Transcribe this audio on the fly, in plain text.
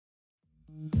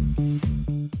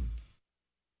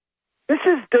This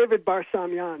is David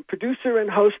Barsamian, producer and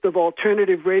host of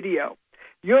Alternative Radio.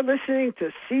 You're listening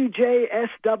to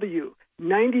CJSW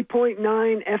 90.9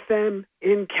 FM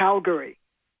in Calgary.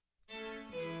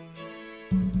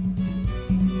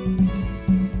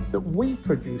 That we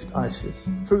produced ISIS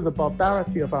through the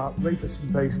barbarity of our outrageous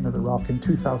invasion of Iraq in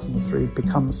 2003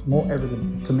 becomes more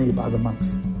evident to me by the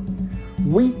month.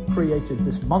 We created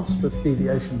this monstrous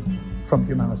deviation from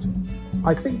humanity.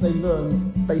 I think they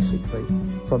learned basically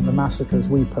from the massacres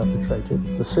we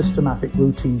perpetrated, the systematic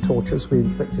routine tortures we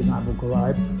inflicted in Abu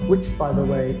Ghraib, which, by the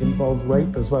way, involved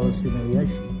rape as well as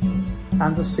humiliation,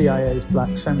 and the CIA's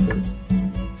black centers.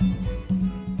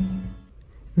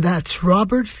 That's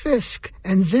Robert Fisk,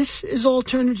 and this is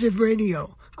Alternative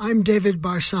Radio. I'm David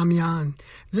Barsamian.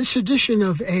 This edition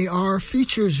of AR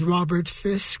features Robert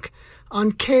Fisk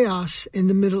on chaos in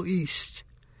the Middle East.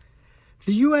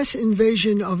 The U.S.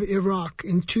 invasion of Iraq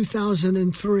in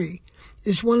 2003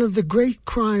 is one of the great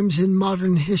crimes in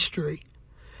modern history.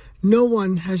 No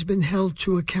one has been held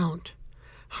to account.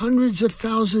 Hundreds of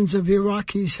thousands of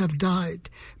Iraqis have died,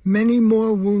 many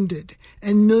more wounded,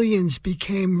 and millions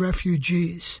became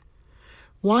refugees.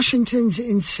 Washington's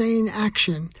insane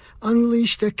action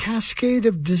unleashed a cascade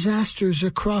of disasters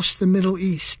across the Middle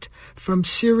East, from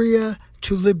Syria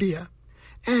to Libya,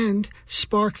 and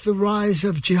sparked the rise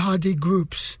of jihadi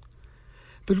groups.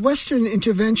 But Western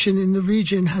intervention in the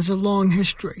region has a long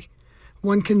history.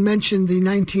 One can mention the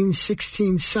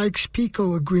 1916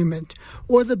 Sykes-Picot Agreement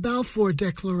or the Balfour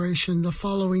Declaration the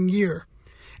following year,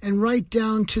 and right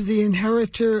down to the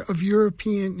inheritor of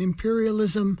European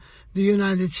imperialism, the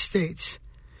United States.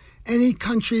 Any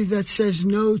country that says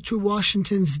no to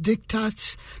Washington's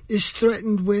diktats is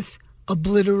threatened with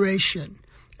obliteration,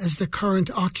 as the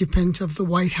current occupant of the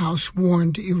White House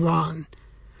warned Iran.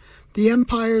 The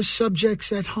empire's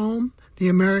subjects at home, the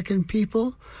American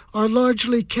people, are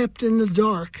largely kept in the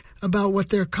dark about what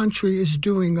their country is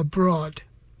doing abroad.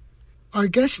 Our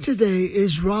guest today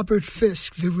is Robert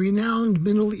Fisk, the renowned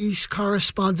Middle East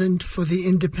correspondent for The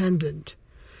Independent.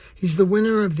 He's the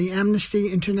winner of the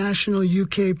Amnesty International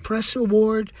UK Press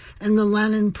Award and the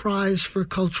Lannan Prize for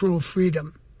Cultural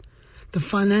Freedom. The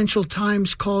Financial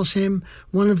Times calls him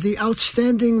one of the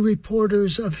outstanding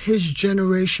reporters of his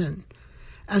generation.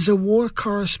 As a war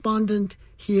correspondent,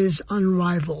 he is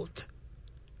unrivaled.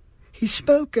 He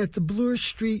spoke at the Bloor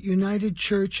Street United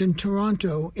Church in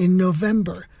Toronto in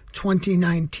November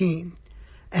 2019.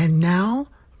 And now,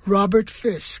 Robert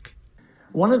Fisk.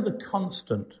 One of the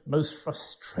constant, most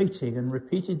frustrating and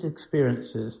repeated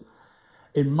experiences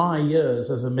in my years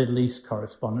as a Middle East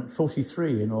correspondent,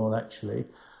 43 in all actually,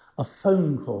 are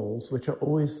phone calls which are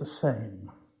always the same.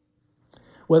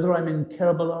 Whether I'm in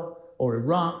Kerbala or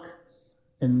Iraq,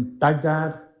 in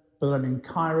Baghdad, whether I'm in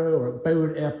Cairo or at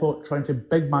Beirut Airport trying to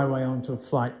beg my way onto a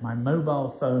flight, my mobile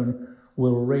phone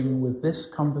will ring with this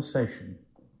conversation.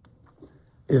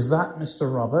 Is that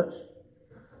Mr. Robert?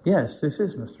 Yes, this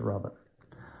is Mr. Robert.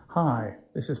 Hi,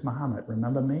 this is Mohammed.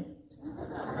 Remember me?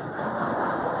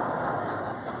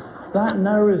 That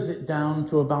narrows it down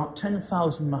to about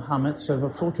 10,000 Mohammeds over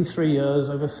 43 years,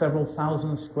 over several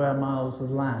thousand square miles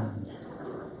of land.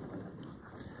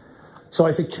 So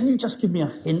I said, can you just give me a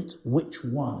hint which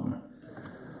one?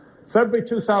 February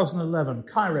 2011,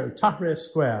 Cairo, Tahrir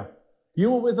Square.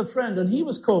 You were with a friend, and he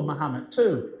was called Mohammed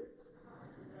too.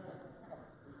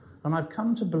 And I've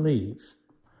come to believe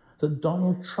that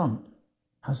Donald Trump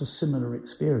has a similar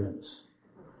experience.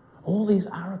 All these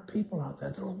Arab people out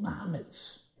there, they're all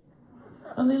Mohammeds.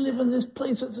 And they live in this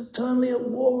place that's eternally at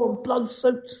war on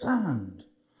blood-soaked sand.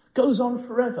 Goes on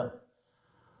forever.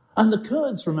 And the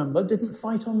Kurds, remember, didn't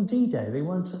fight on D-Day. They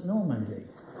weren't at Normandy.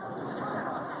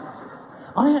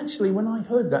 I actually, when I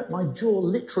heard that, my jaw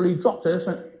literally dropped. I just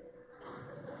went...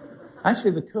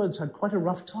 Actually, the Kurds had quite a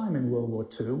rough time in World War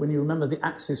II, when you remember the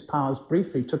Axis powers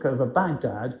briefly took over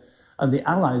Baghdad and the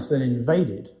Allies then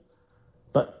invaded.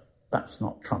 But that's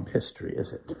not Trump history,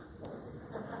 is it?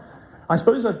 I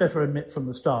suppose I'd better admit from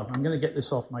the start, I'm going to get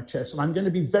this off my chest, and I'm going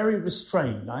to be very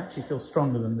restrained. I actually feel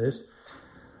stronger than this.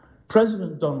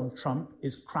 President Donald Trump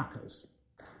is crackers.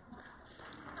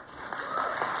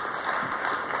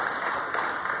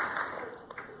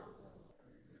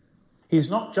 He's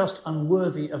not just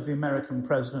unworthy of the American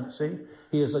presidency,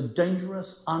 he is a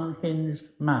dangerous, unhinged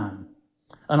man.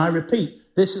 And I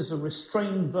repeat, this is a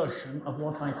restrained version of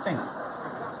what I think.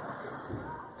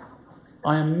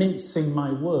 I am mincing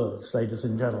my words, ladies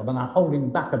and gentlemen. I'm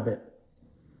holding back a bit.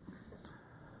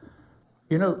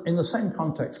 You know, in the same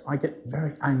context, I get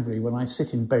very angry when I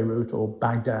sit in Beirut or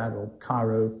Baghdad or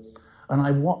Cairo and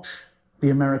I watch the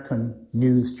American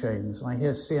news chains. I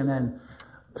hear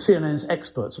CNN's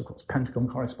experts, of course, Pentagon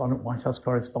correspondent, White House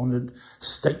correspondent,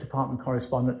 State Department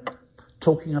correspondent,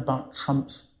 talking about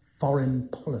Trump's foreign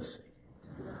policy.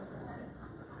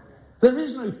 There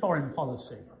is no foreign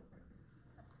policy.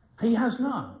 He has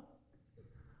none.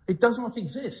 It does not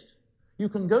exist. You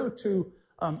can go to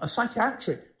a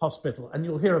psychiatric hospital and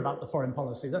you'll hear about the foreign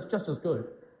policy. That's just as good.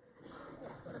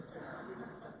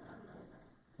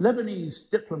 Lebanese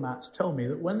diplomats tell me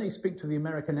that when they speak to the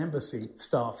American embassy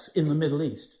staffs in the Middle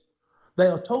East, they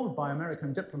are told by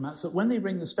American diplomats that when they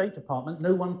ring the State Department,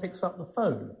 no one picks up the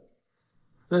phone.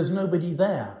 There's nobody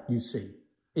there, you see.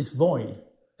 It's void.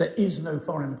 There is no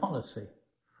foreign policy.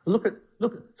 Look at.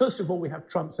 First of all, we have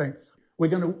Trump saying,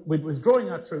 we're withdrawing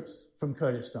our troops from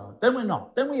Kurdistan. Then we're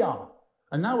not. Then we are.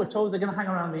 And now we're told they're going to hang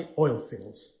around the oil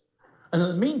fields. And in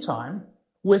the meantime,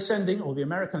 we're sending, or the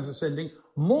Americans are sending,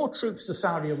 more troops to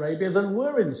Saudi Arabia than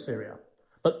were in Syria.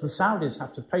 But the Saudis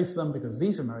have to pay for them because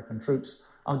these American troops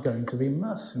are going to be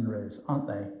mercenaries, aren't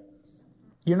they?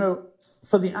 You know,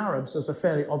 for the Arabs, there's a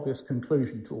fairly obvious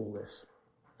conclusion to all this.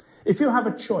 If you have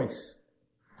a choice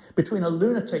between a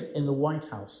lunatic in the White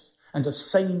House and a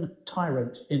sane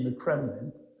tyrant in the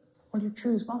Kremlin, well, you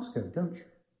choose Moscow, don't you?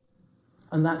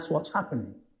 And that's what's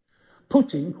happening.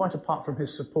 Putin, quite apart from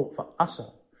his support for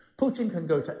Assad, Putin can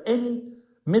go to any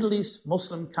Middle East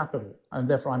Muslim capital, and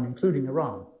therefore I'm including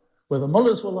Iran, where the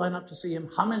mullahs will line up to see him,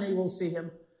 Khamenei will see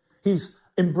him. He's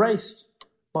embraced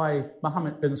by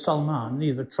Mohammed bin Salman.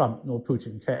 Neither Trump nor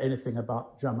Putin care anything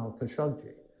about Jamal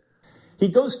Khashoggi. He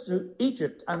goes to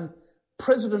Egypt, and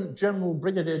President General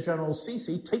Brigadier General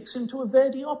Sisi takes him to a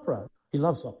Verdi opera. He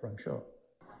loves opera, I'm sure.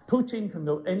 Putin can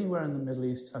go anywhere in the Middle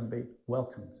East and be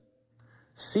welcomed.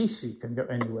 Sisi can go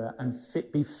anywhere and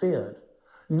be feared.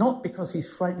 Not because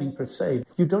he's frightening per se.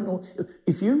 You don't know.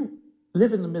 If you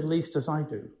live in the Middle East as I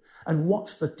do and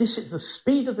watch the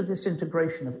speed of the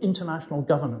disintegration of international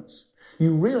governance,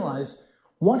 you realize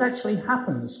what actually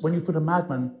happens when you put a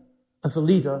madman as the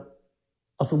leader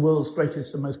of the world's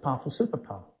greatest and most powerful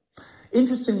superpower.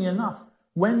 Interestingly enough,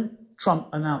 when Trump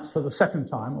announced for the second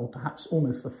time, or perhaps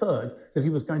almost the third, that he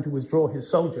was going to withdraw his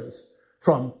soldiers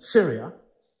from Syria,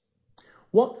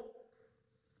 what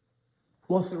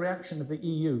was the reaction of the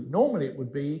EU? Normally it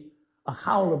would be a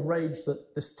howl of rage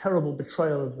that this terrible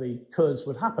betrayal of the Kurds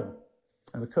would happen.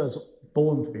 And the Kurds are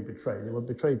born to be betrayed. They were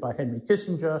betrayed by Henry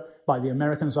Kissinger, by the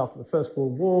Americans after the First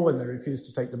World War, when they refused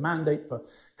to take the mandate for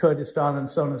Kurdistan, and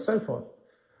so on and so forth.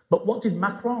 But what did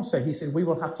Macron say? He said, we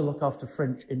will have to look after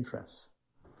French interests.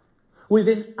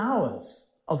 Within hours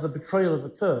of the betrayal of the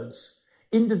Kurds,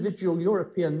 individual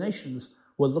European nations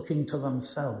were looking to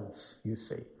themselves, you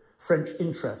see, French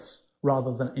interests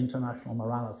rather than international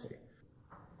morality.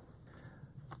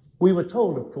 We were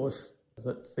told, of course,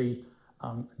 that the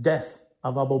death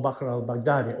of Abu Bakr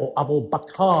al-Baghdadi, or Abu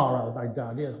Bakr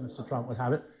al-Baghdadi, as Mr. Trump would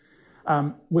have it,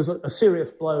 was a serious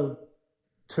blow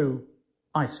to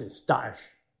ISIS, Daesh.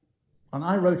 And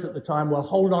I wrote at the time, well,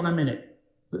 hold on a minute,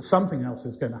 that something else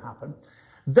is going to happen.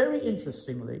 Very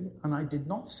interestingly, and I did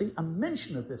not see a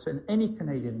mention of this in any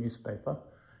Canadian newspaper,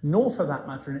 nor for that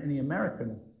matter in any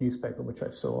American newspaper which I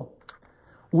saw,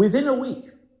 within a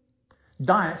week,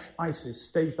 Daesh, ISIS,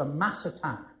 staged a mass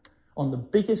attack on the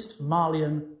biggest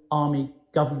Malian army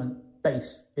government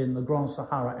base in the Grand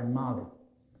Sahara in Mali.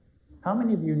 How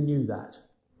many of you knew that?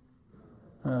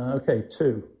 Okay,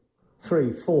 2,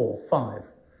 3, 4, 5.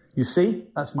 You see,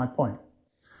 that's my point.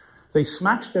 They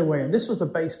smashed their way in. This was a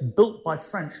base built by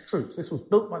French troops. This was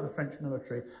built by the French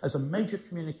military as a major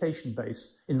communication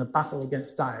base in the battle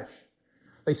against Daesh.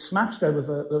 They smashed there with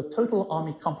a total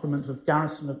army complement of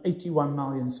garrison of 81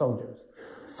 Malian soldiers.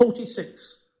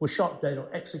 46 were shot dead or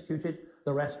executed.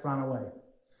 The rest ran away.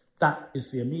 That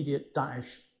is the immediate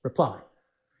Daesh reply.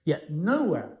 Yet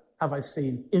nowhere have I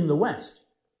seen in the West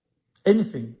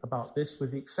anything about this,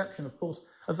 with the exception, of course,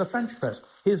 of the French press.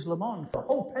 Here's Le Monde for a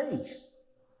whole page.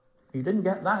 You didn't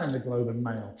get that in the Globe and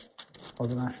Mail or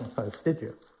the National Post, did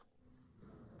you?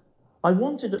 I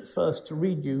wanted at first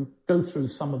to go through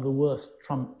some of the worst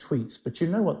Trump tweets, but you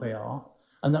know what they are,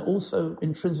 and they're also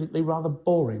intrinsically rather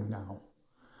boring now.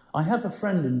 I have a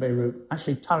friend in Beirut,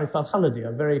 actually Tarif al-Haladi,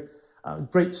 a very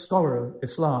great scholar of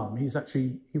Islam. He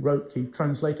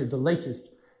translated the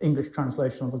latest English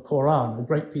translation of the Quran, a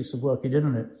great piece of work he did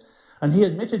on it. And he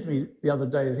admitted to me the other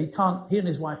day that he and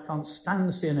his wife can't stand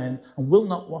CNN and will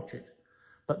not watch it.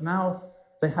 But now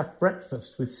they have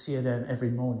breakfast with CNN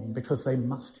every morning because they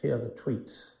must hear the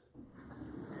tweets.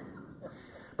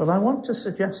 But I want to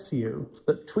suggest to you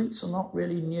that tweets are not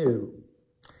really new.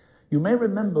 You may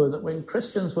remember that when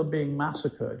Christians were being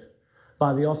massacred,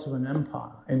 by the Ottoman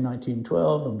Empire in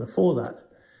 1912, and before that,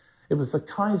 it was the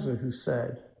Kaiser who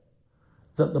said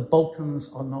that the Balkans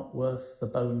are not worth the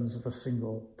bones of a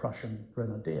single Prussian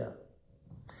grenadier.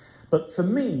 But for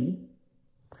me,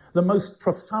 the most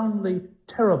profoundly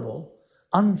terrible,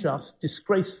 unjust,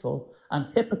 disgraceful, and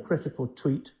hypocritical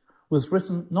tweet was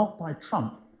written not by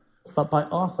Trump, but by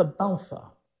Arthur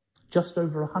Balfour just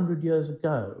over 100 years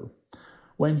ago,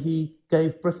 when he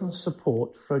gave Britain's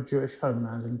support for a Jewish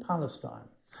homeland in Palestine.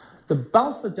 The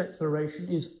Balfour Declaration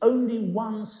is only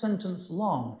one sentence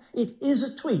long. It is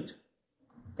a tweet.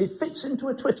 It fits into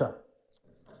a Twitter.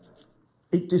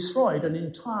 It destroyed an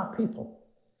entire people,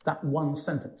 that one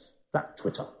sentence, that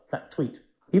Twitter, that tweet.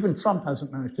 Even Trump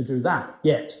hasn't managed to do that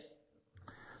yet.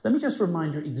 Let me just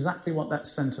remind you exactly what that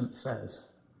sentence says.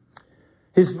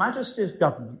 His Majesty's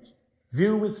government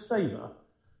view with favour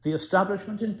the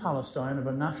establishment in Palestine of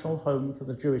a national home for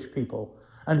the Jewish people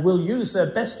and will use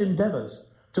their best endeavours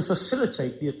to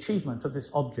facilitate the achievement of this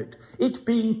object, it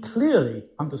being clearly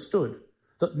understood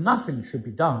that nothing should be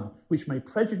done which may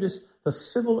prejudice the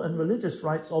civil and religious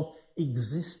rights of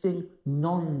existing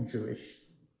non-Jewish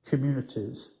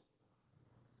communities.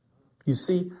 You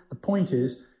see, the point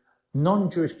is,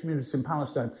 non-Jewish communities in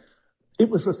Palestine, it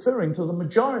was referring to the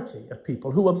majority of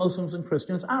people who were Muslims and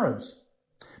Christians, Arabs.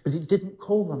 But it didn't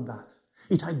call them that.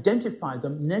 It identified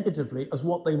them negatively as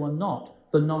what they were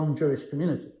not, the non-Jewish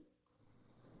community.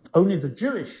 Only the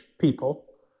Jewish people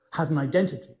had an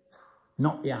identity,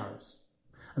 not the Arabs.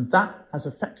 And that has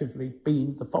effectively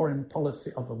been the foreign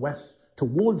policy of the West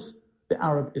towards the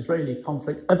Arab-Israeli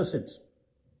conflict ever since.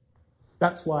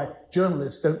 That's why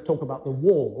journalists don't talk about the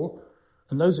wall,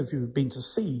 and those of you who've been to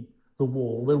see the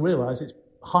wall will realise it's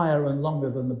higher and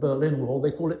longer than the Berlin Wall.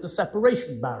 They call it the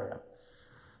separation barrier.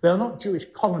 They are not Jewish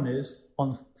colonies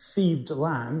on thieved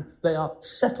land, they are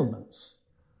settlements.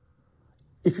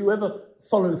 If you ever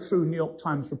follow through New York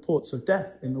Times reports of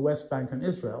death in the West Bank and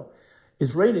Israel,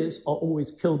 Israelis are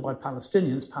always killed by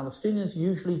Palestinians. Palestinians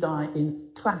usually die in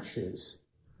clashes.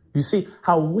 You see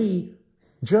how we,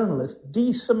 journalists,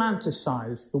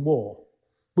 desemanticize the war.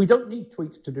 We don't need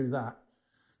tweets to do that.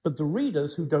 But the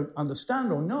readers who don't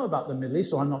understand or know about the Middle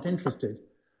East or are not interested,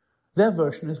 their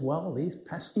version is, well, these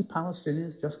pesky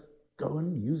Palestinians just go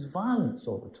and use violence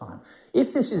all the time.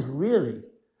 If this is really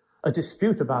a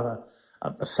dispute about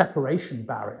a separation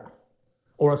barrier,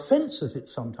 or a fence as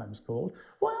it's sometimes called,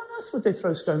 why on earth would they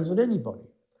throw stones at anybody?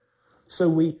 So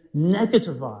we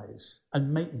negativize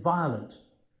and make violent,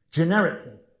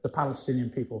 generically, the Palestinian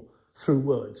people through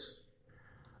words.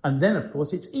 And then, of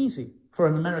course, it's easy for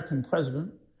an American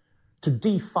president to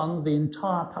defund the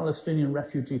entire Palestinian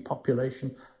refugee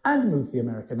population and move the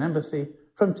American embassy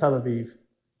from Tel Aviv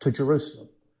to Jerusalem.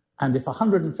 And if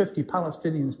 150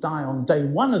 Palestinians die on day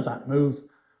one of that move,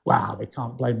 wow, we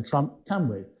can't blame Trump, can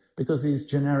we? Because these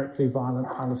generically violent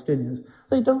Palestinians,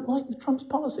 they don't like Trump's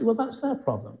policy. Well, that's their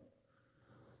problem.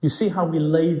 You see how we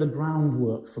lay the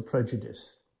groundwork for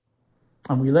prejudice.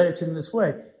 And we lay it in this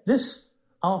way. This,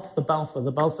 Arthur Balfour,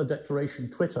 the Balfour Declaration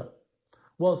Twitter,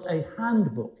 was a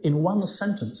handbook in one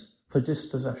sentence for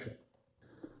dispossession.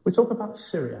 We talk about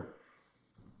Syria,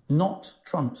 not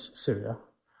Trump's Syria,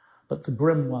 but the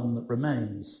grim one that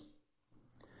remains.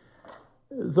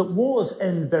 That wars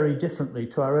end very differently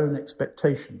to our own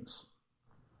expectations.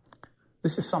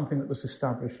 This is something that was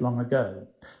established long ago.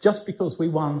 Just because we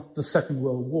won the Second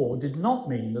World War did not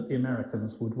mean that the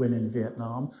Americans would win in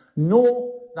Vietnam,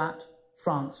 nor that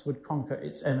France would conquer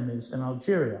its enemies in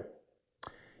Algeria.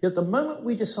 Yet the moment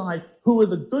we decide who are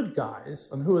the good guys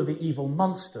and who are the evil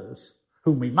monsters,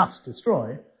 whom we must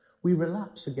destroy, we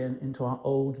relapse again into our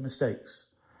old mistakes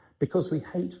because we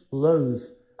hate, loathe,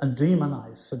 and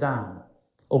demonize Saddam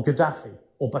or Gaddafi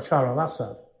or Bashar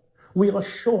al-Assad. We are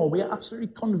sure, we are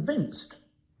absolutely convinced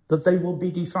that they will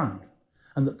be dethroned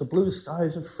and that the blue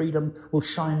skies of freedom will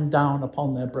shine down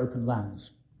upon their broken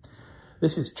lands.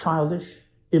 This is childish,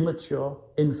 immature,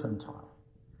 infantile.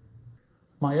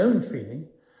 My own feeling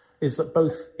is that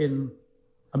both in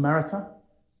America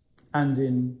and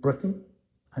in Britain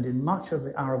and in much of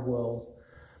the Arab world,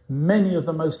 many of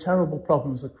the most terrible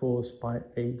problems are caused by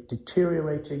a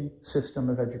deteriorating system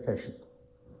of education.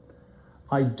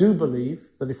 I do believe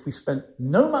that if we spent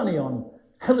no money on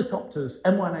helicopters,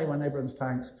 M1A1 Abrams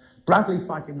tanks, Bradley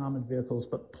fighting armoured vehicles,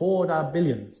 but poured our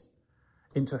billions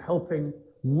into helping,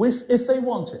 if they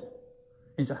want it,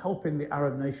 into helping the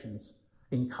Arab nations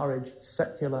encourage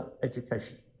secular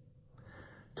education.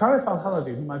 Tarif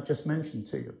al-Haladi, whom I've just mentioned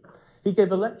to you, he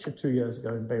gave a lecture 2 years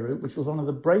ago in Beirut, which was one of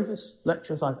the bravest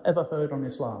lectures I've ever heard on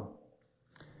Islam.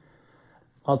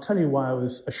 I'll tell you why I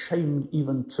was ashamed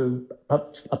even to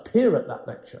appear at that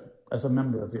lecture. as a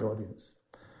member of the audience.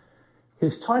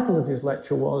 His title of his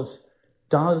lecture was,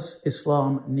 "Does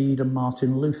Islam need a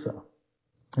Martin Luther?"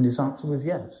 And his answer was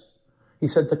yes. He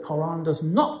said the Quran does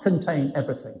not contain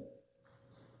everything.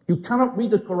 You cannot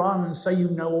read the Quran and say you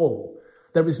know all.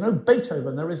 There is no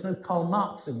Beethoven, there is no Karl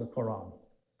Marx in the Quran.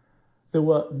 There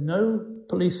were no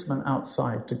policemen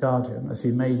outside to guard him as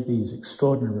he made these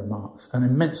extraordinary remarks, and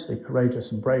immensely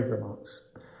courageous and brave remarks.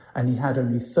 And he had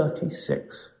only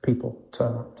 36 people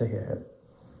turn up to hear him.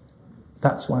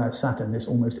 That's why I sat in this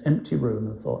almost empty room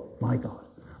and thought, my God,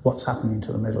 what's happening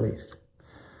to the Middle East?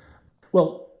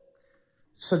 Well,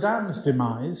 Saddam's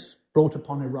demise brought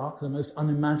upon Iraq the most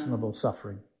unimaginable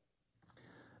suffering.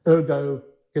 Ergo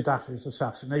Gaddafi's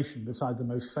assassination beside the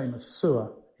most famous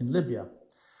sewer in Libya.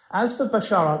 As for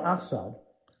Bashar al-Assad,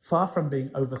 far from being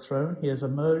overthrown, he has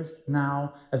emerged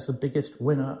now as the biggest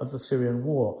winner of the Syrian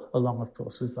war, along, of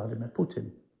course, with Vladimir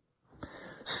Putin.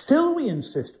 Still we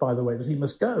insist, by the way, that he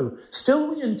must go.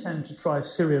 Still we intend to try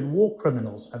Syrian war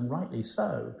criminals, and rightly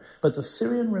so. But the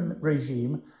Syrian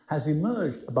regime has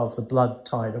emerged above the blood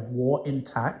tide of war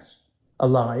intact,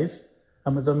 alive,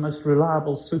 and with the most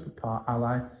reliable superpower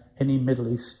ally any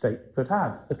Middle East state could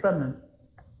have, the Kremlin.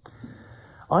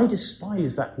 I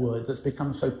despise that word that's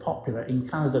become so popular in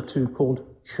Canada too, called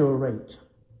curate.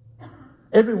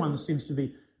 Everyone seems to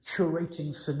be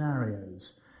curating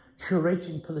scenarios,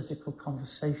 curating political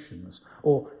conversations,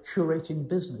 or curating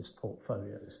business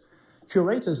portfolios.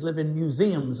 Curators live in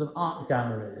museums and art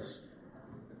galleries.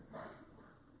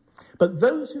 But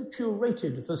those who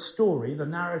curated the story, the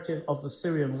narrative of the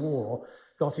Syrian war,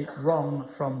 got it wrong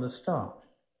from the start.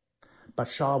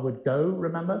 Bashar would go,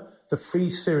 remember, the Free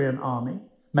Syrian Army,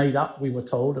 made up, we were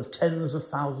told, of tens of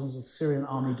thousands of Syrian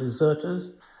army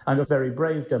deserters and of very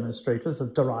brave demonstrators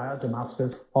of Daraya,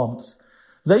 Damascus, Homs.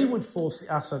 They would force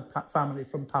the Assad family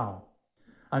from power.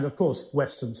 And of course,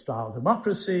 Western-style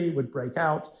democracy would break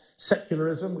out.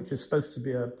 Secularism, which is supposed to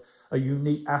be a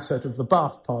unique asset of the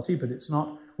Ba'ath Party, but it's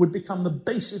not, would become the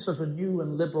basis of a new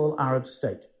and liberal Arab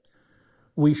state.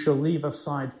 We shall leave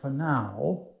aside for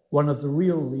now one of the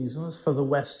real reasons for the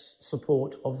West's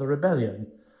support of the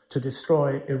rebellion, to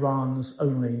destroy Iran's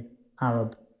only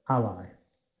Arab ally.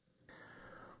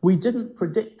 We didn't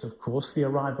predict, of course, the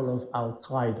arrival of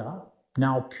al-Qaeda,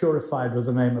 now purified with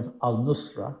the name of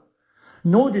al-Nusra,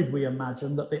 nor did we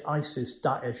imagine that the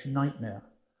ISIS-Daesh nightmare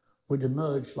would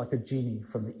emerge like a genie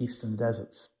from the eastern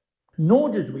deserts. Nor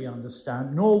did we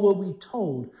understand, nor were we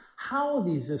told, how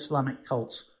these Islamic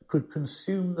cults could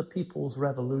consume the people's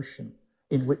revolution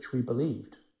in which we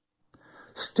believed.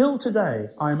 Still today,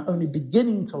 I am only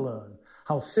beginning to learn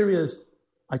how Syria's,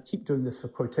 I keep doing this for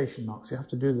quotation marks, you have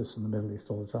to do this in the Middle East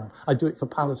all the time. I do it for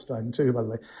Palestine too, by the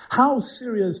way. How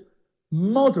Syria's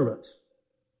moderate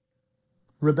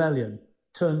rebellion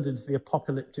turned into the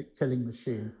apocalyptic killing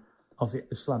machine of the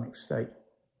Islamic State.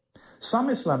 Some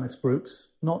Islamist groups,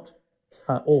 not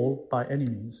all by any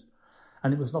means,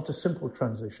 and it was not a simple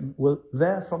transition, were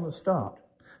there from the start.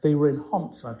 They were in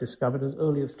Homs, I've discovered, as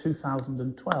early as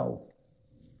 2012.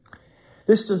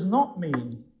 This does not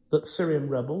mean that Syrian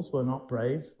rebels were not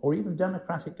brave or even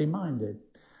democratically minded,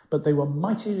 but they were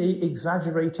mightily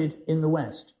exaggerated in the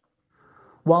West.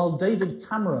 While David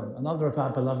Cameron, another of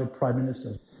our beloved prime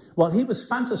ministers, while he was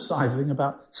fantasizing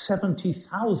about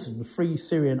 70,000 Free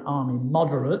Syrian Army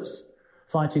moderates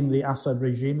fighting the Assad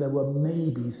regime, there were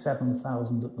maybe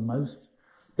 7,000 at the most,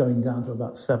 going down to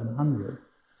about 700.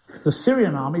 The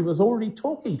Syrian army was already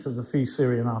talking to the Free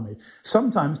Syrian Army,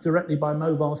 sometimes directly by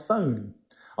mobile phone.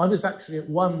 I was actually at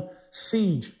one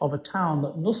siege of a town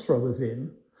that Nusra was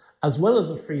in, as well as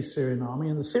the Free Syrian Army,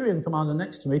 and the Syrian commander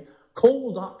next to me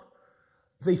called up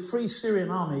the Free Syrian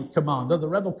Army commander, the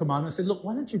rebel commander, and said, look,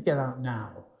 why don't you get out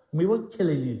now? And we won't kill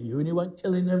any of you, and you won't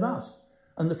kill any of us.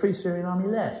 And the Free Syrian Army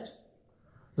left.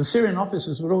 The Syrian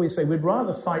officers would always say, we'd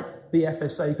rather fight the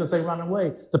FSA because they run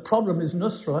away. The problem is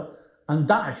Nusra and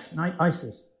Daesh,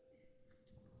 ISIS.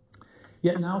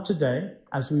 Yet now today,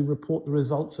 as we report the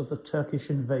results of the Turkish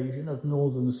invasion of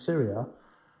northern Syria,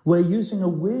 we're using a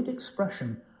weird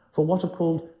expression for what are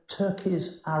called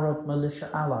Turkey's Arab militia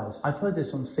allies. I've heard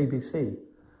this on CBC.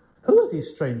 Who are these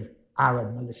strange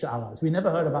Arab militia allies? We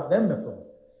never heard about them before.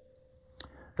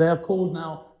 They are called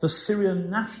now the Syrian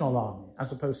National Army,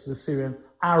 as opposed to the Syrian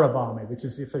Arab Army, which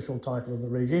is the official title of the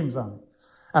regime's army,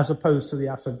 as opposed to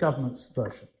the Assad government's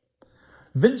version.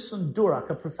 Vincent Durak,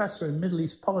 a professor in Middle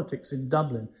East politics in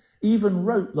Dublin, even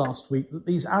wrote last week that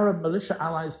these Arab militia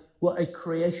allies were a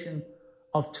creation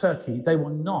of Turkey. They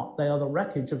were not. They are the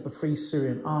wreckage of the Free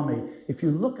Syrian Army. If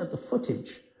you look at the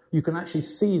footage, you can actually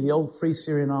see the old Free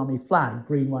Syrian Army flag,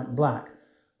 green, white, and black,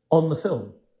 on the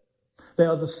film. They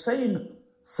are the same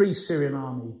Free Syrian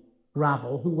Army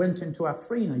rabble who went into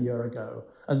Afrin a year ago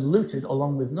and looted,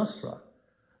 along with Nusra,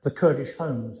 the Kurdish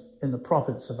homes in the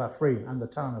province of Afrin and the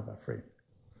town of Afrin.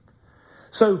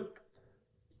 So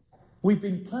we've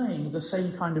been playing the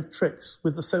same kind of tricks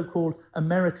with the so-called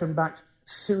American-backed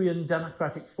Syrian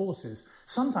Democratic Forces.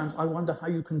 Sometimes I wonder how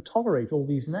you can tolerate all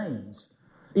these names.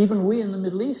 Even we in the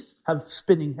Middle East have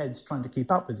spinning heads trying to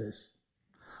keep up with this.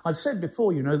 I've said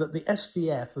before, that the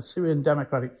SDF, the Syrian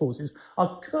Democratic Forces,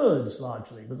 are Kurds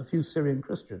largely, with a few Syrian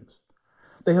Christians.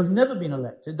 They have never been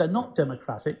elected. They're not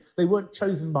democratic. They weren't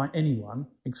chosen by anyone,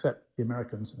 except the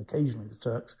Americans and occasionally the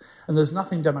Turks. And there's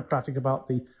nothing democratic about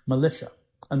the militia.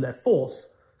 And their force,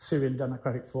 Syrian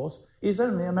Democratic Force, is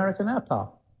only American air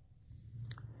power.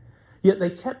 Yet they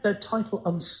kept their title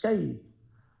unscathed.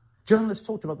 Journalists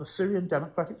talked about the Syrian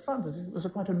Democratic Front as if it was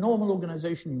quite a normal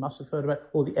organization you must have heard about,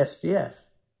 or the SDF.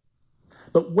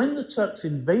 But when the Turks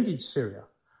invaded Syria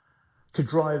to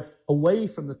drive away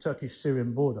from the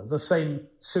Turkish-Syrian border, the same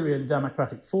Syrian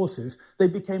Democratic Forces, they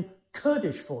became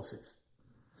Kurdish forces.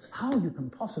 How you can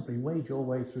possibly wade your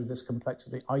way through this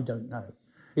complexity, I don't know.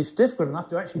 It's difficult enough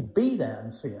to actually be there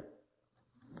and see it.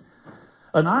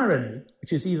 An irony,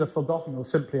 which is either forgotten or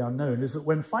simply unknown, is that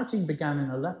when fighting began in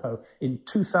Aleppo in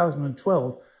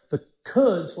 2012, the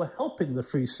Kurds were helping the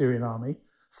Free Syrian Army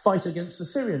fight against the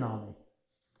Syrian army.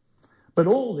 But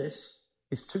all this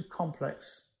is too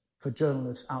complex for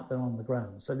journalists out there on the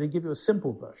ground. So they give you a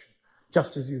simple version,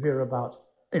 just as you hear about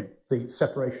the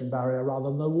separation barrier rather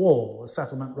than the wall, a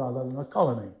settlement rather than a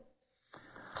colony.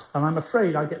 And I'm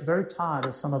afraid I get very tired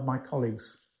of some of my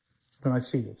colleagues when I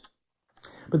see this.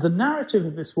 But the narrative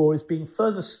of this war is being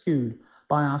further skewed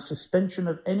by our suspension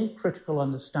of any critical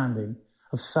understanding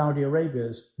of Saudi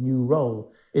Arabia's new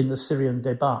role in the Syrian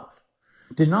debacle.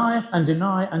 Deny and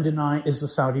deny and deny is the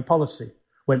Saudi policy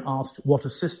when asked what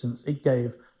assistance it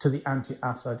gave to the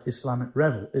anti-Assad Islamic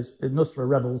Nusra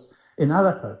rebels in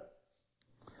Aleppo.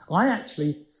 I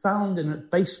actually found in a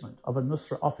basement of a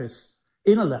Nusra office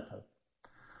in Aleppo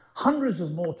hundreds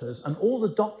of mortars and all the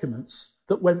documents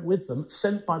that went with them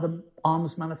sent by the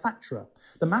arms manufacturer.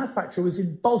 The manufacturer was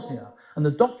in Bosnia, and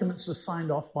the documents were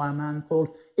signed off by a man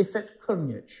called Ifet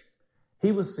Krnjic.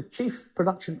 He was the chief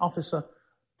production officer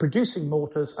producing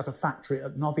mortars at a factory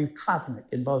at Novi Travnik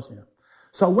in Bosnia.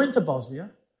 So I went to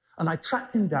Bosnia, and I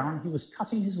tracked him down. He was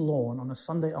cutting his lawn on a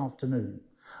Sunday afternoon.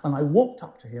 And I walked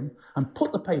up to him and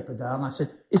put the paper down. I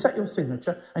said, "Is that your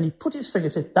signature?" And he put his finger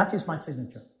and said, "That is my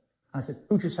signature." And I said,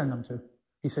 "Who'd you send them to?"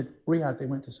 He said, "Riyadh, they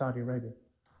went to Saudi Arabia."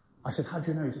 I said, "How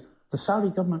do you know?" He said, "The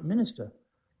Saudi government minister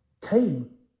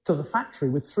came to the factory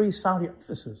with 3 Saudi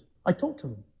officers. I talked to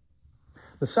them."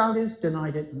 The Saudis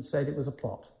denied it and said it was a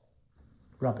plot.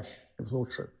 Rubbish. It was all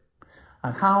true.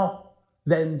 And how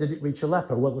then did it reach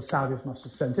Aleppo? Well, the Saudis must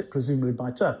have sent it, presumably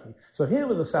by Turkey. So here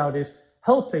were the Saudis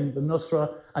helping the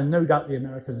Nusra, and no doubt the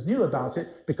Americans knew about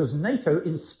it because NATO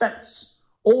inspects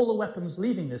all the weapons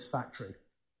leaving this factory.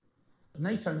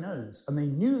 NATO knows, and they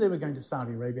knew they were going to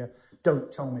Saudi Arabia.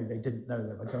 Don't tell me they didn't know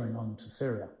they were going on to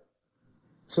Syria.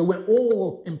 So we're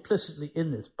all implicitly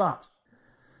in this, but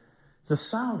the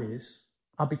Saudis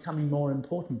are becoming more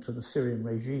important to the Syrian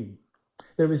regime.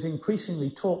 There is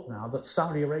increasingly talk now that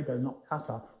Saudi Arabia, not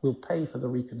Qatar, will pay for the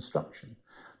reconstruction,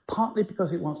 partly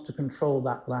because it wants to control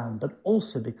that land, but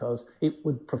also because it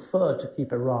would prefer to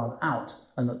keep Iran out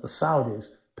and that the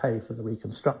Saudis pay for the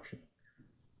reconstruction.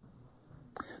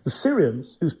 The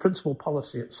Syrians, whose principal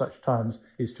policy at such times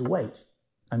is to wait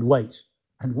and wait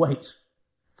and wait,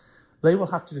 they will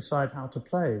have to decide how to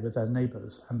play with their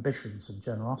neighbours' ambitions and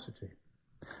generosity.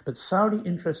 But Saudi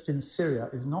interest in Syria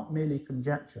is not merely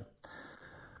conjecture.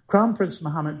 Crown Prince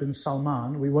Mohammed bin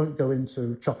Salman, we won't go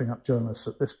into chopping up journalists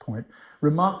at this point,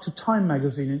 remarked to Time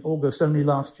magazine in August only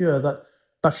last year that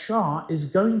Bashar is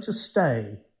going to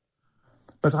stay,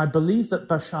 but I believe that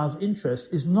Bashar's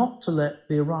interest is not to let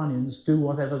the Iranians do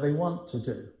whatever they want to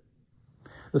do.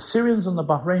 The Syrians and the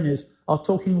Bahrainis are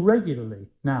talking regularly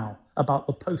now about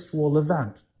the post-war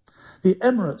Levant. The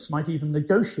Emirates might even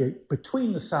negotiate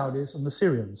between the Saudis and the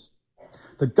Syrians.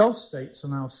 The Gulf states are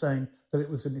now saying that it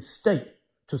was a mistake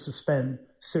to suspend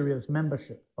Syria's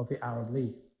membership of the Arab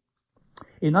League.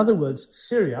 In other words,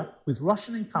 Syria, with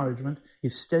Russian encouragement,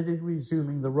 is steadily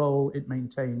resuming the role it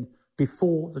maintained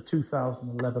before the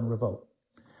 2011 revolt.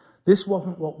 This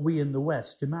wasn't what we in the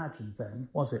West imagined then,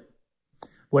 was it?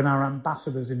 When our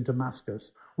ambassadors in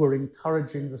Damascus were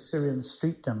encouraging the Syrian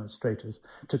street demonstrators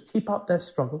to keep up their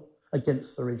struggle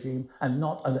against the regime and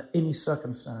not under any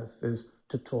circumstances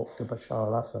to talk to Bashar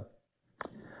al-Assad.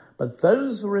 But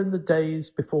those were in the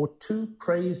days before 2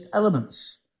 crazed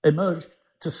elements emerged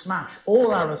to smash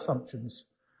all our assumptions.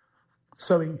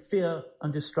 sowing fear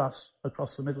and distrust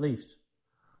across the Middle East.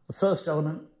 The first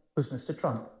element was Mr.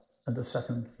 Trump, and the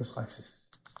second was ISIS.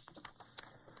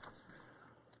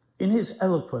 In his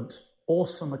eloquent,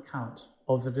 awesome account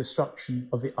of the destruction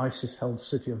of the ISIS-held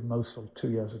city of Mosul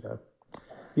 2 years ago,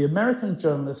 the American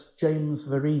journalist James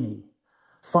Verini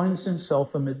finds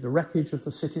himself amid the wreckage of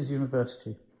the city's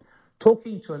university,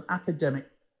 talking to an academic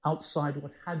outside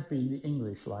what had been the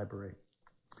English library.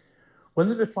 When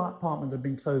the department had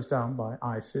been closed down by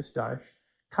ISIS, Daesh,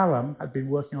 Karam had been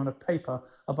working on a paper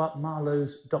about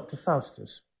Marlowe's Dr.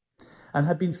 Faustus and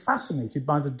had been fascinated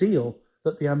by the deal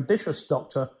that the ambitious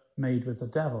doctor made with the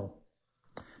devil.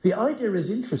 The idea is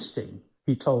interesting,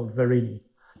 he told Verini,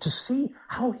 to see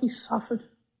how he suffered,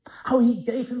 how he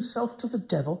gave himself to the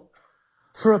devil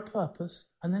for a purpose,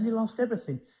 and then he lost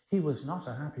everything. He was not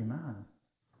a happy man.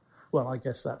 Well, I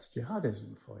guess that's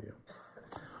jihadism for you.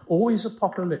 Always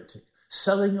apocalyptic,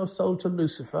 selling your soul to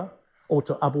Lucifer or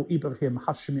to Abu Ibrahim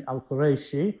Hashimi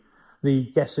al-Qurayshi,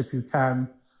 the guess if you can,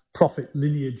 prophet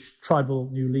lineage tribal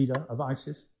new leader of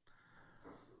ISIS.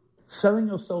 Selling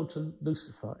your soul to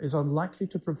Lucifer is unlikely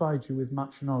to provide you with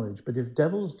much knowledge, but if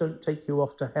devils don't take you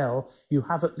off to hell, you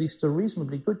have at least a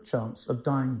reasonably good chance of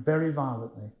dying very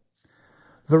violently.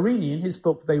 Verini, in his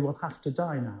book, They Will Have to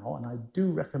Die Now, and I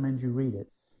do recommend you read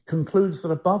it, concludes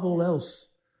that above all else,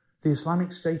 the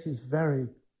Islamic State is very,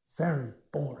 very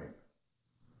boring.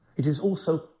 It is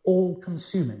also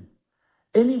all-consuming.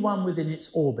 Anyone within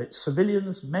its orbit,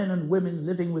 civilians, men and women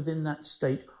living within that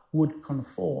state, would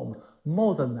conform.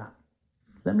 More than that,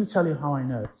 let me tell you how I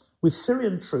know. With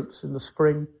Syrian troops in the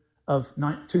spring of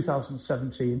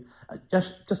 2017,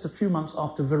 just a few months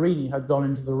after Verini had gone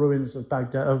into the ruins of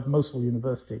Baghdad, of Mosul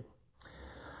University,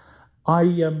 I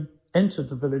entered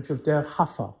the village of Deir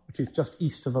Hafa, which is just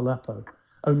east of Aleppo.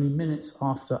 Only minutes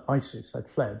after ISIS had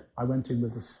fled, I went in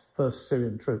with the first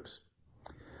Syrian troops.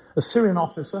 A Syrian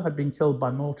officer had been killed by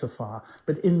mortar fire,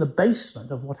 but in the basement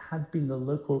of what had been the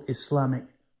local Islamic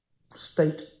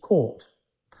state court,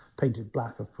 painted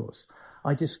black, of course,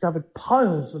 I discovered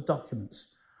piles of documents,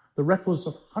 the records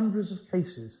of hundreds of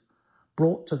cases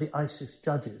brought to the ISIS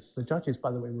judges. The judges,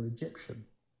 by the way, were Egyptian,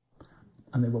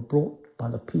 and they were brought by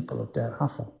the people of Deir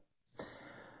Hafa.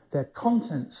 Their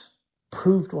contents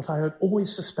proved what I had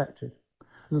always suspected,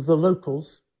 that the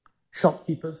locals,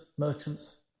 shopkeepers,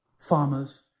 merchants,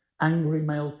 farmers, angry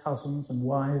male cousins and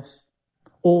wives,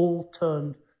 all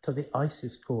turned to the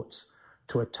ISIS courts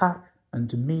to attack and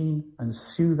demean and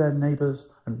sue their neighbours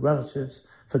and relatives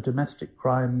for domestic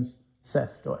crimes,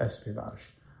 theft or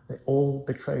espionage. They all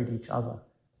betrayed each other,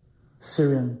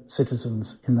 Syrian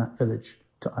citizens in that village,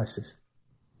 to ISIS.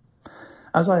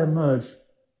 As I emerged,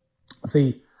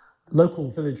 the local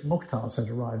village muhtars had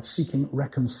arrived seeking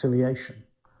reconciliation.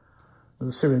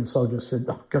 The Syrian soldiers said,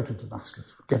 "Oh, go to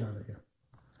Damascus, get out of here."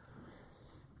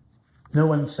 No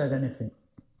one said anything.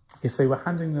 If they were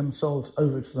handing themselves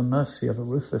over to the mercy of a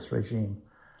ruthless regime,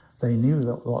 they knew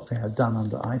that what they had done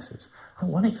under ISIS. And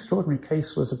one extraordinary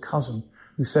case was a cousin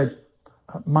who said,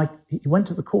 he went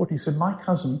to the court, he said, "My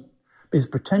cousin is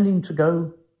pretending to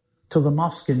go to the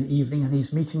mosque in the evening and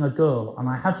he's meeting a girl. And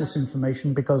I have this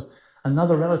information because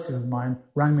another relative of mine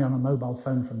rang me on a mobile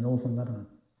phone from northern Lebanon."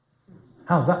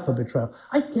 How's that for betrayal?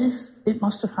 I guess it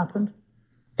must have happened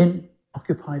in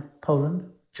occupied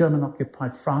Poland,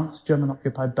 German-occupied France,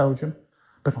 German-occupied Belgium.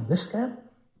 But on this scale?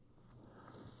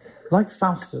 Like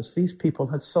Faustus, these people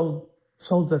had sold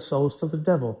their souls to the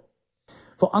devil.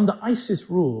 For under ISIS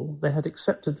rule, they had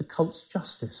accepted the cult's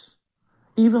justice,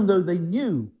 even though they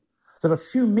knew that a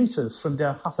few meters from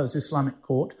Deir Hafa's Islamic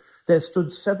court, there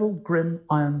stood several grim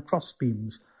iron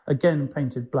crossbeams, again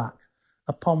painted black,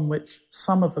 upon which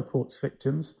some of the court's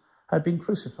victims had been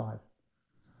crucified.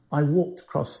 I walked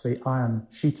across the iron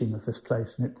sheeting of this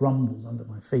place and it rumbled under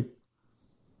my feet.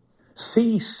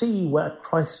 "See, see where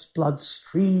Christ's blood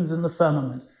streams in the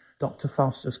firmament," Dr.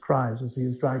 Faustus cries as he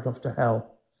is dragged off to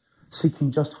hell,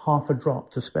 seeking just half a drop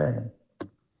to spare him.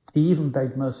 He even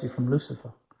begged mercy from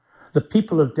Lucifer. The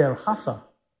people of Deir Hafa,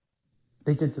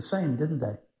 they did the same, didn't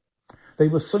they? They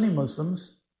were Sunni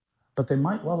Muslims, but they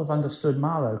might well have understood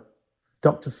Marlowe.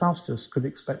 Dr. Faustus could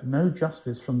expect no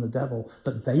justice from the devil,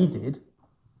 but they did.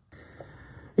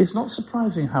 It's not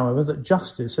surprising, however, that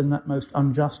justice in that most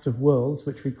unjust of worlds,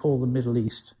 which we call the Middle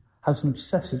East, has an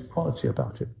obsessive quality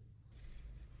about it.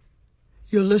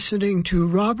 You're listening to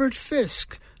Robert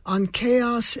Fisk on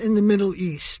Chaos in the Middle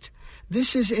East.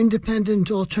 This is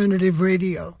Independent Alternative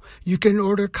Radio. You can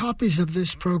order copies of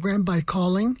this program by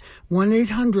calling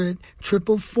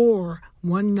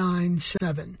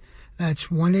 1-800-444-197. That's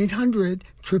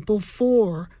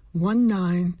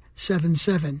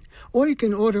 1-800-444-1977. Or you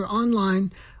can order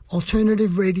online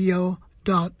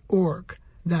alternativeradio.org.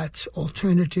 That's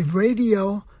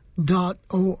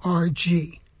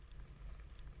alternativeradio.org.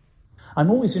 I'm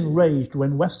always enraged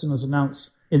when Westerners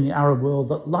announce in the Arab world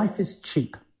that life is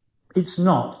cheap. It's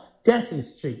not. Death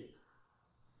is cheap.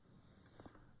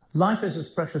 Life is as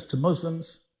precious to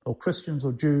Muslims or Christians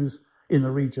or Jews in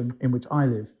the region in which I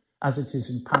live as it is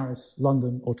in Paris,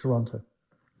 London or Toronto.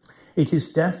 It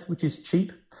is death which is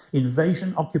cheap.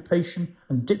 Invasion, occupation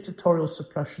and dictatorial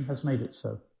suppression has made it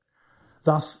so.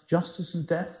 Thus, justice and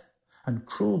death and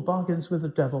cruel bargains with the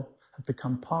devil have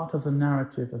become part of the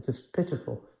narrative of this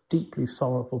pitiful, deeply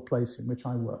sorrowful place in which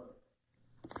I work.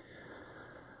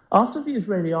 After the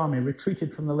Israeli army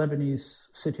retreated from the Lebanese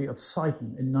city of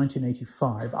Sidon in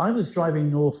 1985, I was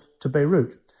driving north to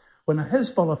Beirut when a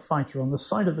Hezbollah fighter on the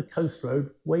side of the coast road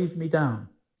waved me down.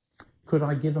 Could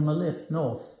I give him a lift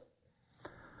north?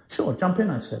 Sure, jump in,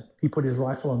 I said. He put his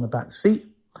rifle on the back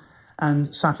seat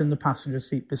and sat in the passenger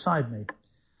seat beside me.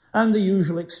 And the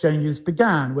usual exchanges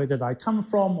began. Where did I come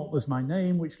from? What was my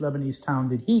name? Which Lebanese town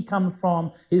did he come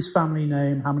from? His family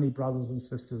name? How many brothers and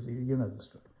sisters? You know the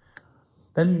story.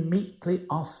 Then he meekly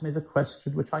asked me the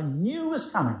question which I knew was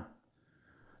coming.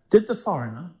 Did the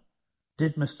foreigner,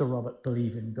 did Mr. Robert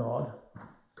believe in God?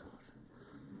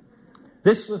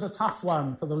 This was a tough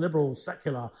one for the liberal,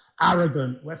 secular,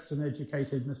 arrogant,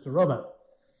 Western-educated Mr. Robert,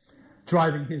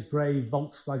 driving his grey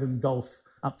Volkswagen Golf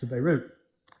up to Beirut.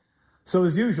 So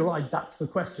as usual, I ducked the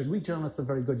question. We journalists are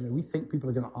very good. We think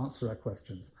people are going to answer our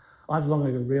questions. I've long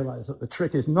ago realised that the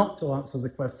trick is not to answer the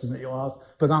question that you ask,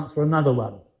 but answer another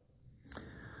one.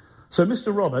 So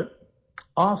Mr. Robert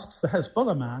asks the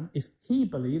Hezbollah man if he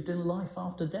believed in life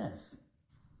after death.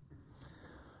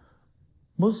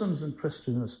 Muslims and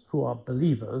Christians who are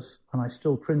believers, and I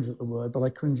still cringe at the word, but I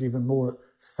cringe even more at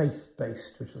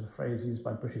faith-based, which is a phrase used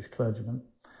by British clergymen.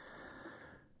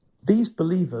 These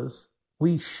believers,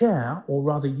 we share, or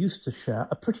rather used to share,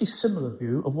 a pretty similar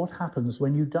view of what happens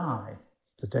when you die.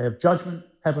 The day of judgment,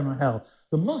 heaven or hell.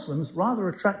 The Muslims, rather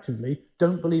attractively,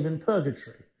 don't believe in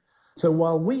purgatory. So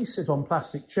while we sit on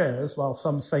plastic chairs, while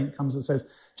some saint comes and says,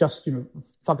 just,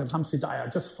 faqad hamsi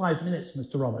daya, just 5 minutes,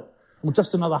 Mr. Robert, or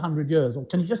just another 100 years, or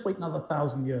can you just wait another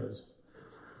 1,000 years?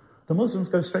 The Muslims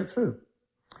go straight through.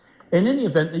 In any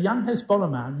event, the young Hezbollah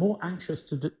man, more anxious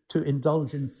to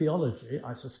indulge in theology,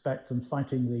 I suspect, than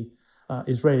fighting the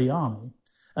Israeli army,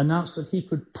 announced that he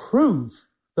could prove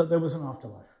that there was an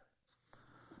afterlife.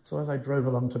 So as I drove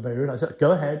along to Beirut, I said,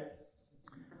 go ahead.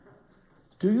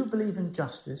 Do you believe in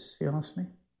justice, he asked me.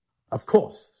 Of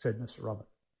course, said Mr. Robert.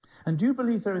 And do you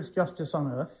believe there is justice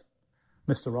on earth?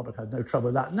 Mr. Robert had no trouble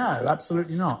with that. No,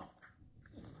 absolutely not.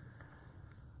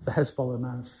 The Hezbollah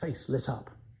man's face lit up.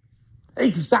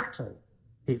 Exactly,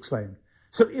 he exclaimed.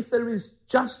 So if there is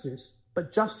justice,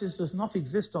 but justice does not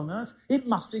exist on earth, it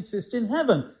must exist in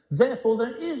heaven. Therefore,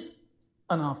 there is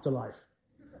an afterlife.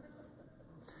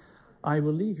 I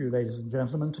will leave you, ladies and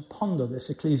gentlemen, to ponder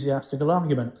this ecclesiastical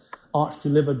argument,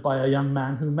 arch-delivered by a young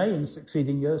man who may, in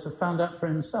succeeding years, have found out for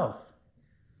himself.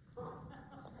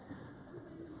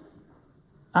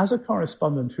 As a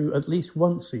correspondent who, at least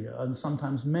once a year, and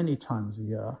sometimes many times a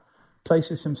year,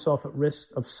 places himself at risk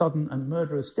of sudden and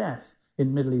murderous death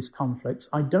in Middle East conflicts,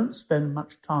 I don't spend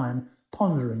much time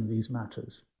pondering these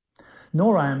matters.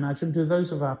 Nor, I imagine, do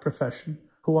those of our profession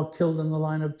who are killed in the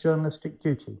line of journalistic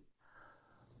duty,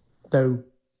 though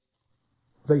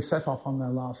they set off on their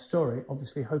last story,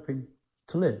 obviously hoping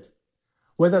to live.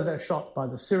 Whether they're shot by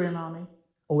the Syrian army,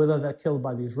 or whether they're killed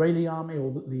by the Israeli army or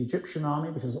the Egyptian army,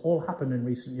 which has all happened in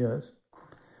recent years,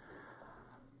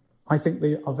 I think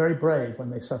they are very brave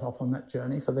when they set off on that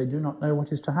journey, for they do not know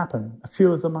what is to happen. A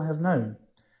few of them I have known.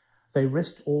 They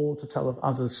risked all to tell of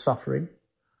others' suffering.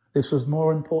 This was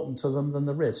more important to them than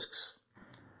the risks.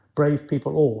 Brave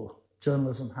people all.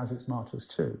 Journalism has its martyrs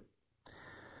too.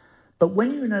 But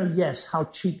when you know, yes, how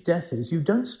cheap death is, you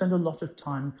don't spend a lot of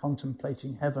time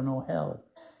contemplating heaven or hell.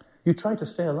 You try to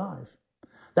stay alive.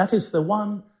 That is the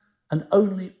one and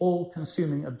only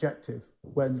all-consuming objective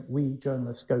when we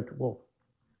journalists go to war.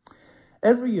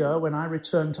 Every year when I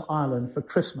return to Ireland for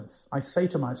Christmas, I say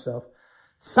to myself,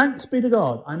 thanks be to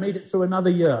God, I made it through another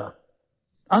year,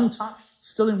 untouched,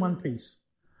 still in one piece.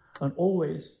 And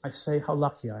always I say how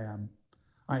lucky I am.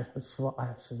 I have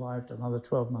survived another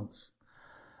 12 months.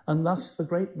 And thus the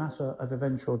great matter of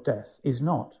eventual death is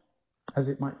not, as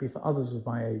it might be for others of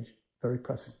my age, very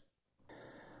pressing.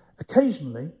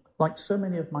 Occasionally, like so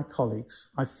many of my colleagues,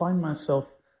 I find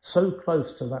myself so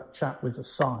close to that chap with the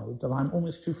scythe that I'm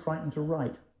almost too frightened to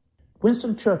write.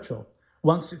 Winston Churchill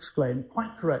once exclaimed,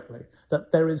 quite correctly,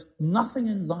 that there is nothing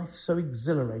in life so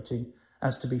exhilarating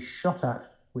as to be shot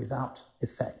at without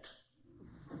effect.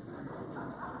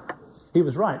 He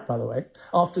was right, by the way.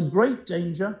 After great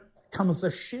danger comes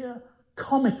the sheer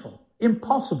comical,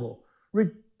 impossible,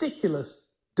 ridiculous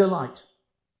delight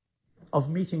of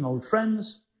meeting old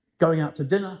friends, going out to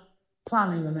dinner,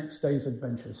 planning the next day's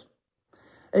adventures.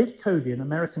 Ed Cody, an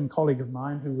American colleague of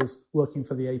mine who was working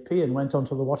for the AP and went on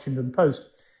to the Washington Post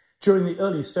during the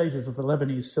early stages of the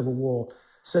Lebanese Civil War,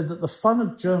 said that the fun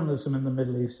of journalism in the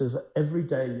Middle East is that every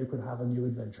day you could have a new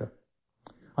adventure.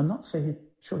 I'm not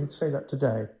sure he'd say that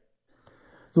today.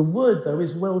 The word, though,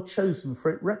 is well chosen, for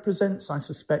it represents, I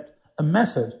suspect, a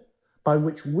method by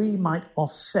which we might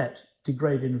offset,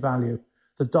 degrade in value,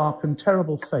 the dark and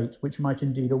terrible fate which might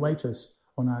indeed await us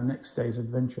on our next day's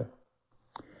adventure.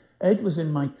 Ed was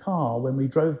in my car when we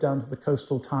drove down to the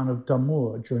coastal town of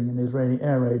Damour during an Israeli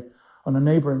air raid on a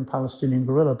neighbouring Palestinian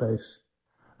guerrilla base.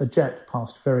 A jet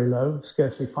passed very low,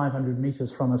 scarcely 500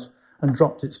 metres from us, and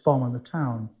dropped its bomb on the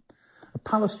town. A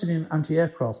Palestinian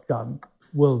anti-aircraft gun,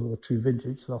 World War II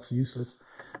vintage, thus useless,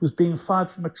 was being fired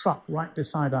from a truck right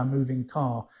beside our moving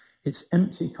car, its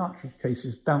empty cartridge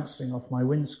cases bouncing off my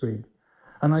windscreen.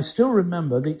 And I still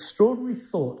remember the extraordinary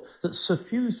thought that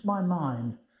suffused my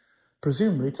mind,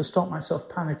 presumably to stop myself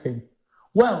panicking.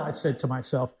 Well, I said to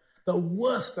myself, the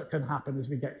worst that can happen is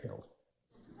we get killed.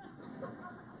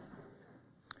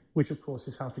 Which, of course,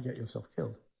 is how to get yourself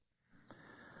killed.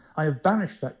 I have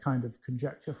banished that kind of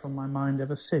conjecture from my mind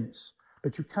ever since,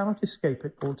 but you cannot escape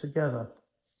it altogether.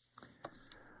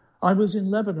 I was in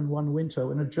Lebanon one winter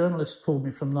when a journalist called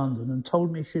me from London and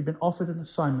told me she'd been offered an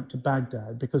assignment to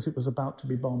Baghdad because it was about to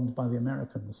be bombed by the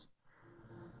Americans.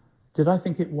 Did I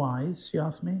think it wise, she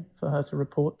asked me, for her to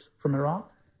report from Iraq?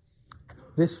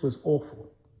 This was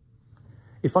awful.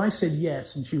 If I said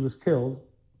yes and she was killed,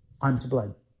 I'm to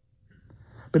blame.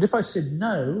 But if I said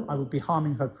no, I would be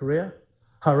harming her career,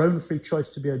 her own free choice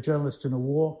to be a journalist in a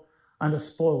war, and a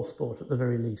spoil sport at the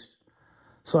very least.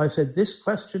 So I said this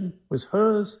question was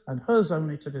hers and hers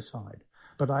only to decide.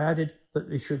 But I added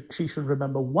that she should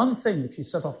remember one thing if she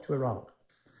set off to Iraq.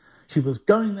 She was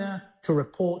going there to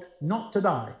report, not to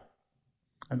die.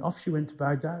 And off she went to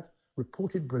Baghdad,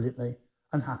 reported brilliantly,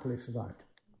 and happily survived.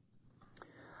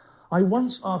 I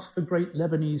once asked the great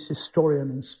Lebanese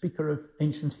historian and speaker of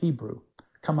ancient Hebrew,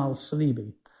 Kamal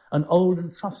Salibi, an old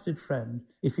and trusted friend,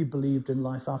 if he believed in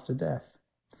life after death.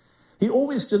 He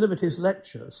always delivered his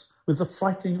lectures with the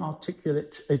frightening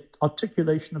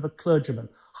articulation of a clergyman,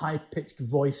 high-pitched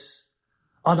voice,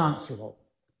 unanswerable.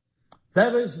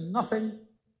 There is nothing,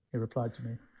 he replied to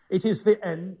me. It is the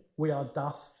end. We are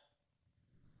dust.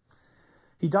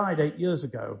 He died 8 years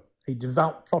ago, a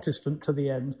devout Protestant to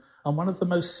the end, and one of the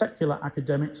most secular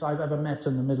academics I've ever met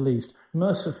in the Middle East.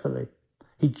 Mercifully,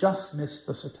 he just missed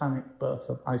the satanic birth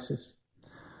of ISIS.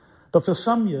 But for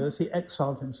some years, he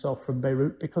exiled himself from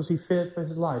Beirut because he feared for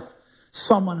his life.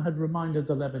 Someone had reminded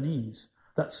the Lebanese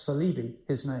that Salibi,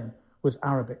 his name, was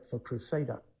Arabic for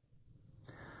crusader.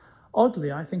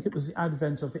 Oddly, I think it was the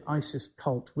advent of the ISIS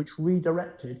cult which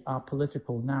redirected our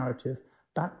political narrative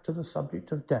back to the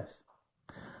subject of death.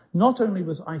 Not only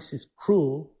was ISIS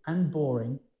cruel and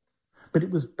boring, but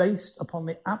it was based upon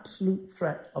the absolute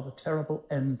threat of a terrible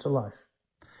end to life.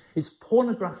 Its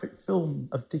pornographic film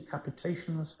of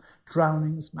decapitations,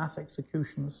 drownings, mass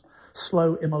executions,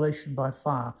 slow immolation by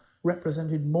fire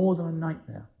represented more than a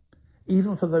nightmare,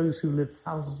 even for those who lived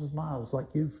thousands of miles like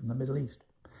you from the Middle East.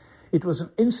 It was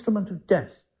an instrument of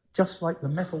death, just like the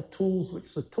metal tools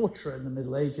which the torturer in the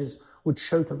Middle Ages would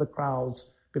show to the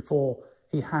crowds before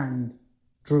he hanged,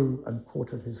 drew and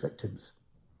quartered his victims.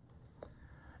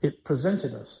 It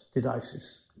presented us, did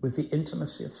ISIS, with the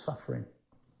intimacy of suffering.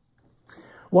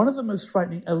 One of the most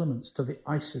frightening elements to the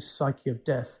ISIS psyche of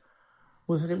death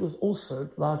was that it was also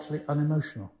largely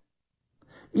unemotional.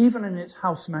 Even in its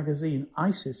house magazine,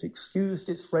 ISIS excused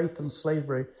its rape and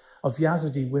slavery of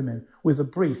Yazidi women with a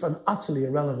brief and utterly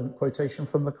irrelevant quotation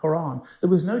from the Quran. There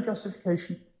was no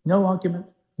justification, no argument,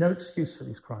 no excuse for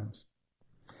these crimes.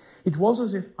 It was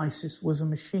as if ISIS was a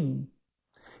machine.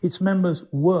 Its members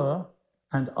were,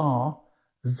 and are,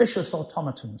 vicious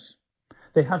automatons.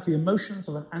 They have the emotions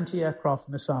of an anti-aircraft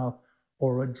missile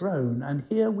or a drone, and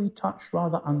here we touch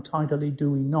rather untidily,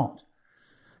 do we not?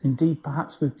 Indeed,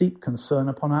 perhaps with deep concern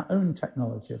upon our own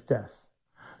technology of death.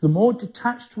 The more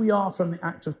detached we are from the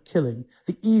act of killing,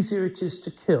 the easier it is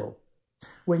to kill.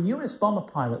 When US bomber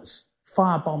pilots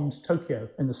firebombed Tokyo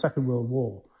in the Second World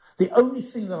War, the only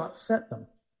thing that upset them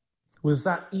was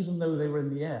that even though they were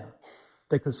in the air,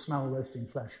 they could smell roasting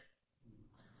flesh.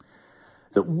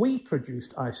 That we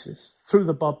produced ISIS through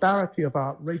the barbarity of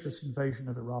our outrageous invasion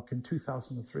of Iraq in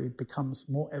 2003 becomes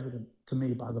more evident to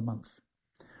me by the month.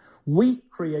 We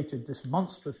created this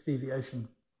monstrous deviation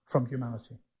from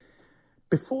humanity.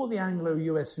 Before the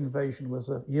Anglo-US invasion was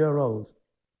a year old,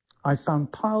 I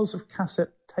found piles of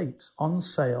cassette tapes on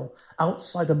sale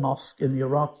outside a mosque in the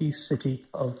Iraqi city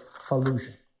of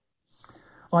Fallujah.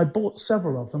 I bought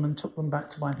several of them and took them back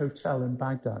to my hotel in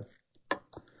Baghdad.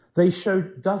 They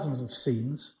showed dozens of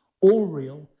scenes, all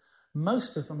real,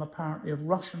 most of them apparently of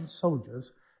Russian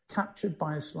soldiers captured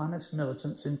by Islamist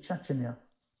militants in Chechnya.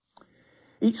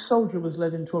 Each soldier was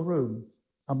led into a room.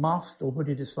 A masked or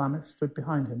hooded Islamist stood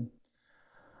behind him.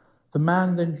 The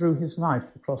man then drew his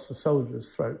knife across the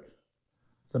soldier's throat.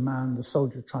 The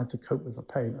soldier tried to cope with the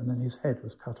pain, and then his head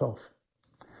was cut off.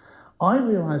 I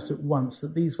realized at once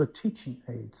that these were teaching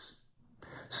aids.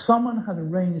 Someone had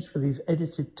arranged for these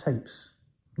edited tapes,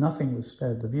 nothing was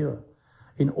spared the viewer,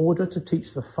 in order to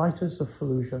teach the fighters of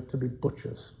Fallujah to be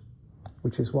butchers,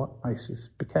 which is what ISIS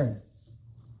became.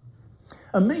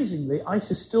 Amazingly,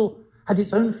 ISIS still had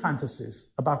its own fantasies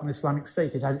about an Islamic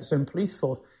State. It had its own police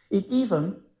force. It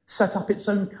even set up its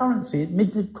own currency. It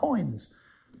minted coins.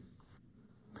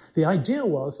 The idea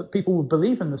was that people would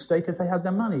believe in the state if they had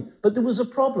their money. But there was a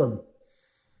problem.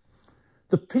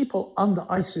 The people under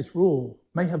ISIS rule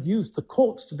may have used the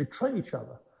courts to betray each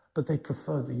other, but they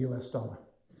preferred the US dollar.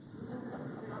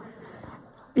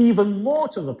 Even more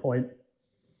to the point,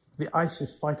 the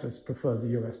ISIS fighters preferred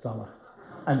the US dollar.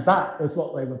 And that is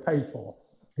what they were paid for.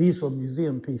 These were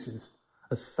museum pieces,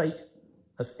 as fake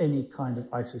as any kind of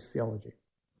ISIS theology.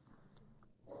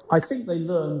 I think they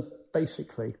learned,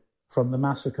 basically, from the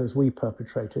massacres we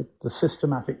perpetrated, the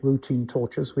systematic routine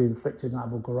tortures we inflicted in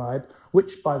Abu Ghraib,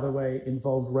 which, by the way,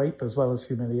 involved rape as well as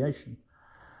humiliation,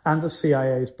 and the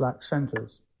CIA's black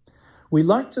centers. We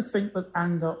like to think that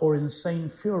anger or insane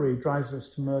fury drives us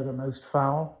to murder most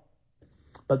foul,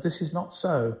 but this is not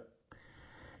so.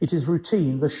 It is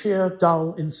routine, the sheer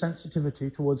dull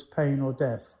insensitivity towards pain or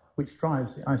death, which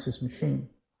drives the ISIS machine,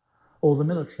 or the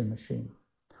military machine.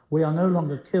 We are no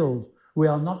longer killed, we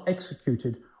are not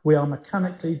executed, we are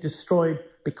mechanically destroyed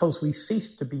because we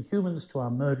ceased to be humans to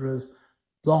our murderers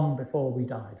long before we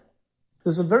died.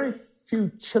 There's a very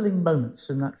few chilling moments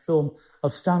in that film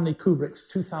of Stanley Kubrick's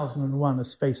 2001: A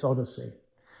Space Odyssey,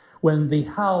 when the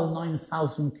HAL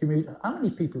 9000 computer... How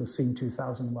many people have seen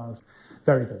 2001?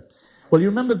 Very good. Well, you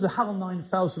remember the HAL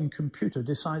 9000 computer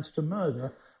decides to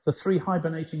murder the 3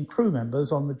 hibernating crew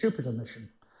members on the Jupiter mission.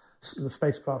 The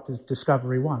spacecraft is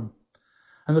Discovery 1.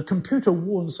 And the computer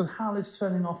warns that HAL is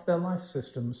turning off their life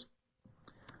systems.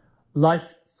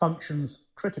 Life functions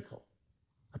critical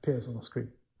appears on the screen.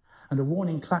 And a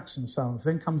warning klaxon sounds.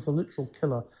 Then comes the literal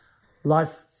killer.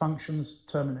 Life functions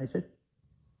terminated.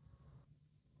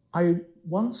 I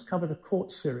once covered a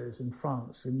court series in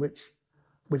France in which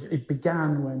it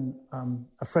began when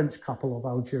a French couple of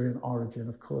Algerian origin,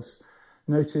 of course,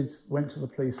 went to the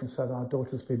police and said, our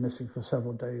daughter's been missing for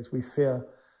several days. We fear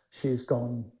she's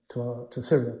gone to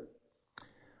Syria.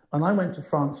 And I went to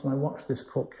France and I watched this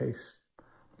court case.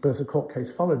 Because the court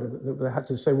case followed it, they had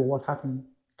to say, well, what happened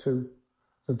to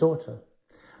the daughter?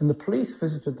 And the police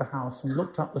visited the house and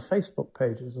looked up the Facebook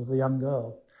pages of the young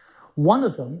girl. One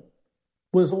of them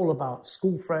was all about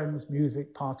school friends,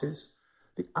 music, parties.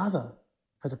 The other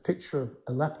had a picture of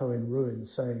Aleppo in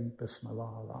ruins saying,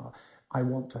 Bismillah, Allah, I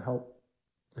want to help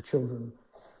the children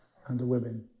and the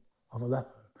women of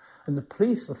Aleppo. And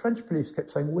the French police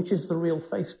kept saying, which is the real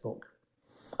Facebook?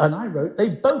 And I wrote, they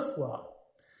both were.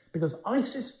 Because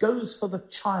ISIS goes for the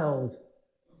child.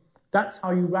 That's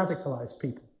how you radicalize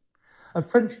people. A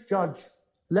French judge,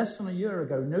 less than a year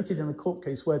ago, noted in a court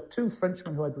case where 2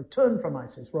 Frenchmen who had returned from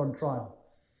ISIS were on trial.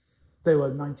 They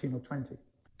were 19 or 20.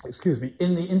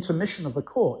 In the intermission of the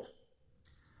court,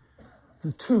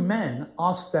 the 2 men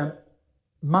asked their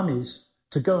mummies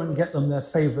to go and get them their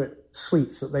favourite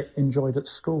sweets that they enjoyed at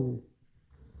school.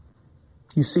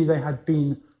 You see, they had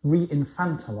been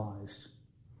re-infantilized.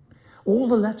 All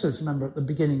the letters, remember, at the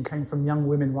beginning came from young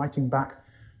women writing back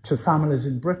to families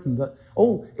in Britain that,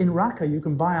 oh, in Raqqa you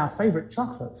can buy our favourite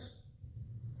chocolates.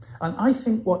 And I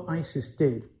think what ISIS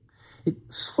did, it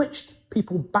switched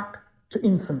people back to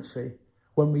infancy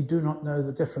when we do not know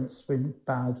the difference between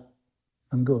bad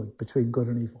and good, between good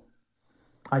and evil.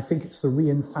 I think it's the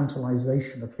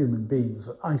re-infantilization of human beings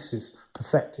that ISIS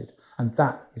perfected, and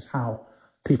that is how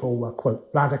people were,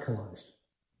 quote, radicalized.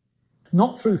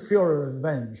 Not through fury or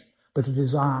revenge, but a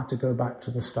desire to go back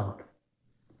to the start.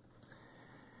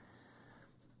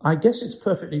 I guess it's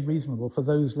perfectly reasonable for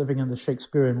those living in the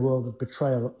Shakespearean world of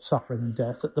betrayal, suffering and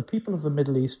death that the people of the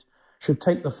Middle East should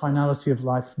take the finality of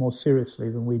life more seriously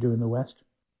than we do in the West.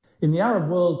 In the Arab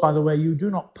world, by the way, you do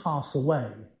not pass away,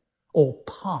 or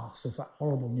pass, as that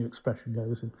horrible new expression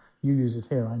goes, and you use it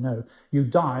here, I know. You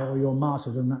die or you're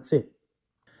martyred and that's it.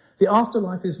 The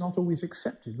afterlife is not always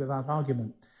accepted without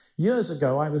argument. Years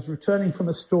ago, I was returning from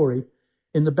a story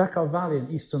in the Bekaa Valley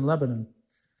in eastern Lebanon,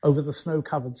 over the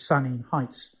snow-covered Sanin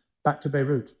Heights, back to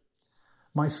Beirut.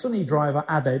 My Sunni driver,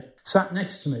 Abed, sat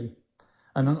next to me,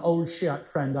 and an old Shiite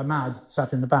friend, Ahmad,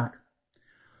 sat in the back.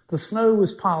 The snow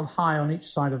was piled high on each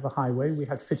side of the highway. We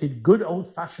had fitted good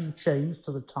old-fashioned chains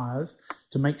to the tyres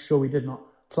to make sure we did not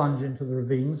plunge into the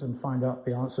ravines and find out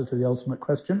the answer to the ultimate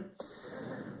question.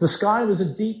 The sky was a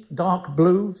deep, dark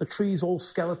blue, the trees all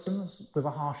skeletons with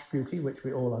a harsh beauty, which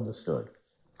we all understood.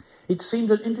 It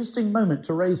seemed an interesting moment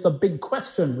to raise the big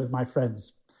question with my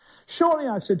friends. Surely,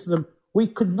 I said to them, we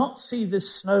could not see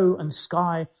this snow and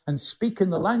sky and speak in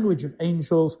the language of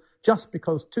angels just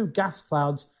because two gas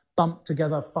clouds bumped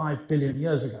together 5 billion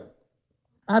years ago.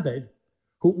 Abed,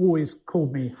 who always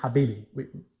called me Habibi,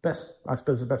 I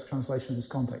suppose the best translation in this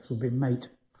context would be mate.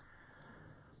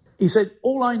 He said,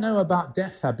 all I know about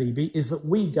death, Habibi, is that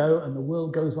we go and the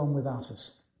world goes on without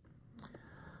us.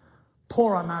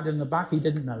 Poor Ahmad in the back, he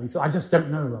didn't know. He said, I just don't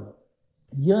know, Robert.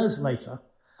 Years later,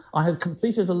 I had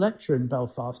completed a lecture in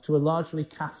Belfast to a largely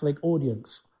Catholic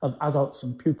audience of adults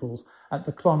and pupils at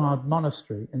the Clonard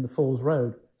Monastery in the Falls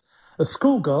Road. A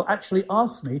schoolgirl actually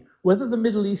asked me whether the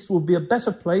Middle East would be a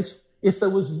better place if there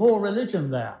was more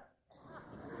religion there.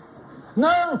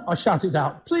 No, I shouted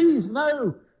out, please,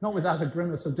 no, not without a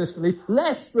grimace of disbelief,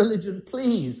 less religion,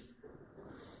 please.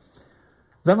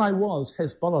 Then I was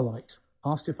Hezbollahite,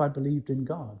 asked if I believed in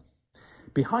God.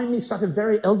 Behind me sat a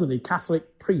very elderly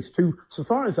Catholic priest who, so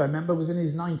far as I remember, was in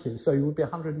his 90s, so he would be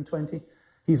 120.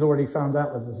 He's already found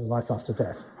out whether there's a life after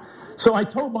death. So I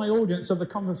told my audience of the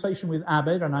conversation with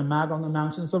Abed and Ahmad on the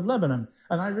mountains of Lebanon,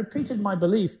 and I repeated my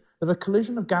belief that a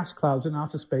collision of gas clouds in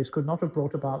outer space could not have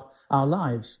brought about our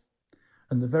lives.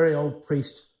 And the very old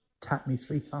priest tapped me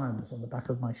 3 times on the back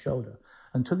of my shoulder.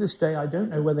 And to this day, I don't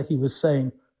know whether he was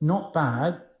saying, not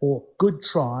bad, or good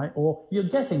try, or you're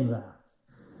getting there.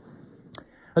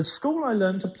 At school, I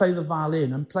learned to play the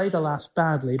violin and played, alas,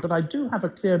 badly, but I do have a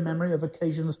clear memory of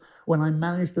occasions when I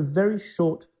managed a very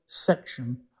short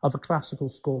section of a classical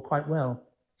score quite well.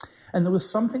 And there was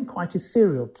something quite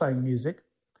ethereal playing music.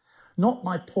 Not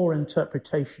my poor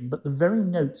interpretation, but the very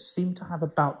notes seemed to have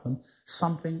about them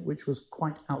something which was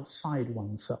quite outside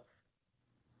oneself.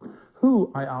 Who,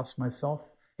 I asked myself,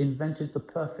 invented the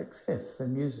perfect fifth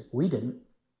in music? We didn't.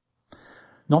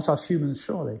 Not us humans,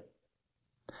 surely.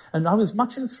 And I was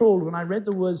much enthralled when I read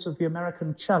the words of the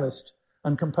American cellist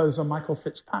and composer Michael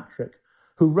Fitzpatrick,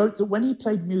 who wrote that when he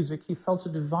played music, he felt a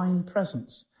divine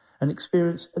presence and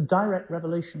experienced a direct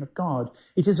revelation of God.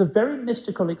 It is a very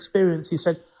mystical experience, he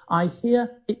said. I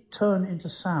hear it turn into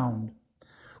sound.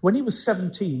 When he was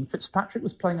 17, Fitzpatrick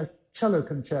was playing a cello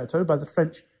concerto by the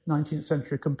French 19th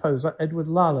century composer Edward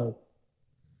Lalo.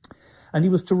 And he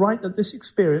was to write that this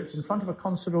experience in front of a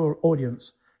concert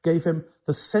audience gave him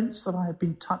the sense that I had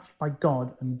been touched by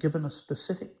God and given a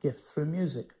specific gift through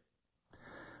music.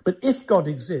 But if God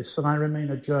exists, and I remain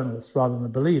a journalist rather than a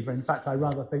believer, in fact, I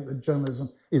rather think that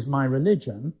journalism is my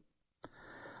religion,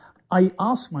 I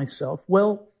ask myself,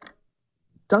 well,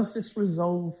 does this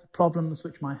resolve the problems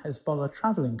which my Hezbollah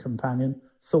travelling companion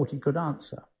thought he could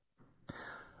answer?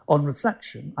 On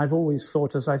reflection, I've always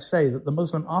thought, as I say, that the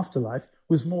Muslim afterlife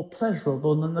was more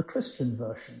pleasurable than the Christian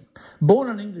version. Born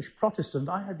an English Protestant,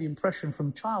 I had the impression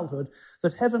from childhood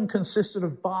that heaven consisted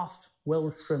of vast,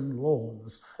 well-trimmed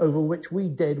lawns over which we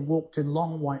dead walked in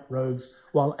long white robes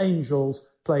while angels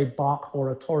played Bach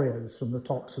oratorios from the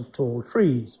tops of tall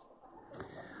trees.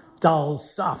 Dull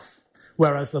stuff.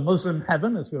 Whereas the Muslim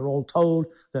heaven, as we're all told,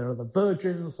 there are the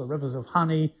virgins, the rivers of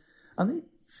honey, and they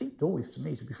seemed always to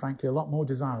me to be, frankly, a lot more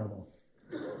desirable.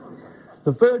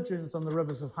 The virgins and the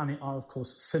rivers of honey are, of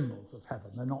course, symbols of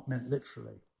heaven. They're not meant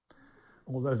literally,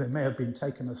 although they may have been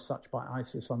taken as such by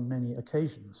ISIS on many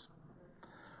occasions.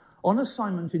 On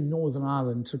assignment in Northern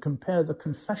Ireland to compare the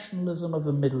confessionalism of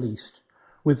the Middle East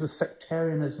with the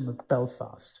sectarianism of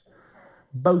Belfast,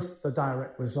 both the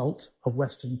direct result of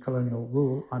Western colonial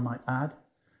rule, I might add.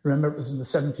 Remember, it was in the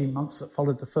 17 months that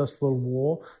followed the First World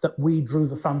War that we drew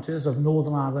the frontiers of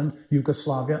Northern Ireland,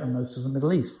 Yugoslavia, and most of the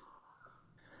Middle East.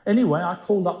 Anyway, I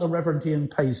called up the Reverend Ian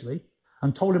Paisley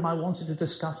and told him I wanted to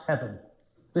discuss heaven.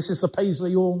 This is the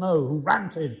Paisley you all know who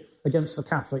ranted against the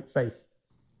Catholic faith.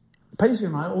 Paisley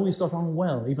and I always got on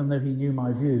well, even though he knew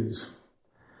my views.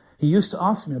 He used to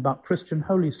ask me about Christian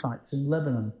holy sites in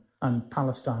Lebanon and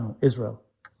Palestine, Israel.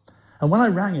 And when I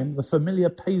rang him, the familiar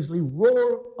Paisley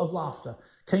roar of laughter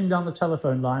came down the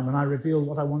telephone line when I revealed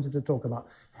what I wanted to talk about.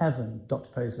 Heaven, Dr.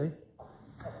 Paisley.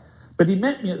 But he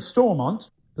met me at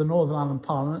Stormont, the Northern Ireland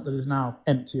Parliament that is now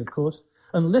empty, of course,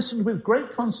 and listened with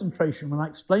great concentration when I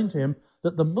explained to him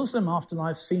that the Muslim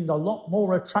afterlife seemed a lot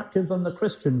more attractive than the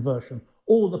Christian version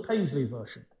or the Paisley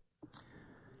version.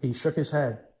 He shook his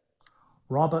head.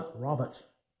 Robert,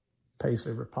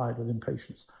 Paisley replied with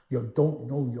impatience, you don't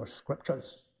know your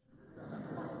scriptures.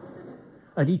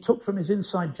 And he took from his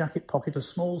inside jacket pocket a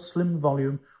small, slim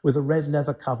volume with a red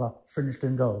leather cover fringed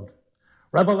in gold.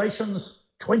 Revelations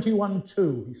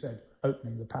 21:2, he said,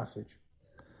 opening the passage.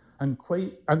 And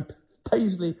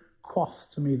Paisley quoth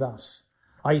to me thus,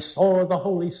 I saw the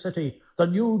holy city, the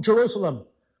new Jerusalem,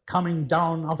 coming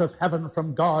down out of heaven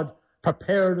from God,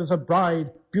 prepared as a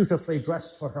bride beautifully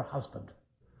dressed for her husband.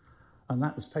 And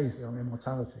that was Paisley on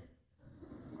immortality.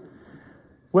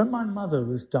 When my mother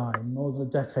was dying more than a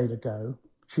decade ago,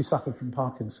 she suffered from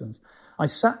Parkinson's, I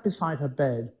sat beside her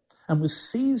bed and was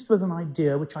seized with an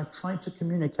idea which I tried to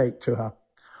communicate to her.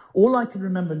 All I can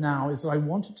remember now is that I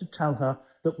wanted to tell her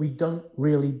that we don't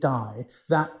really die,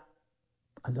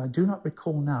 and I do not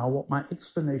recall now what my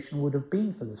explanation would have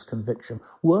been for this conviction.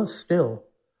 Worse still,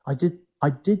 I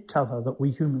did tell her that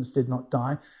we humans did not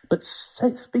die, but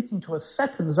speaking to her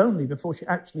seconds only before she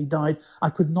actually died, I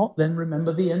could not then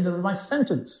remember the end of my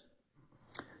sentence.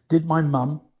 Did my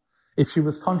mum, if she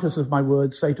was conscious of my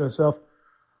words, say to herself,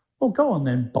 well, go on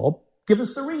then, Bob, give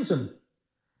us the reason?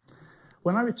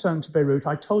 When I returned to Beirut,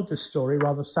 I told this story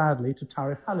rather sadly to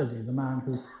Tarif Halidi, the man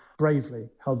who bravely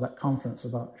held that conference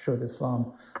about should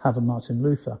Islam have a Martin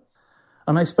Luther.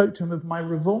 And I spoke to him of my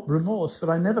remorse that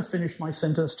I never finished my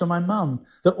sentence to my mum,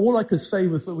 that all I could say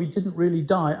was that we didn't really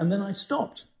die, and then I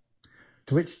stopped.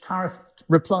 To which Tarif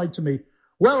replied to me,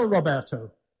 well,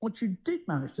 Roberto, what you did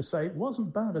manage to say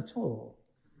wasn't bad at all.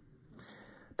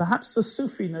 Perhaps the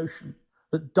Sufi notion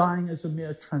that dying is a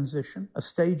mere transition, a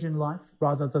stage in life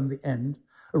rather than the end,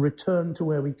 a return to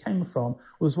where we came from,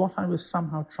 was what I was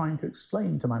somehow trying to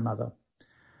explain to my mother.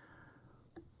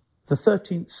 The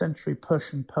 13th century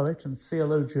Persian poet and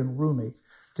theologian Rumi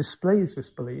displays this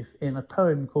belief in a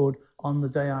poem called On the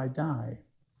Day I Die.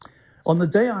 On the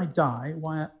day I die,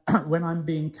 when I'm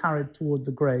being carried toward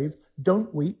the grave,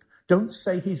 don't weep, don't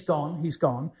say he's gone, he's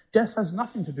gone. Death has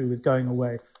nothing to do with going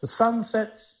away. The sun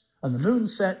sets and the moon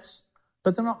sets,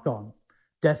 but they're not gone.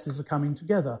 Death is a coming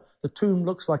together. The tomb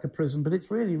looks like a prison, but it's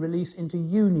really release into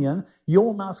union.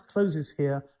 Your mouth closes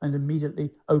here and immediately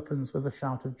opens with a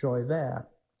shout of joy there.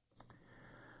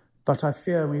 But I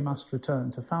fear we must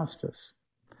return to Faustus.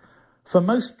 For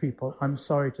most people, I'm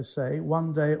sorry to say,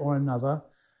 one day or another,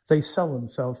 they sell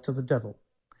themselves to the devil,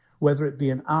 whether it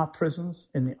be in our prisons,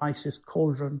 in the ISIS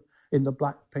cauldron, in the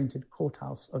black-painted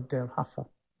courthouse of Deir Hafa.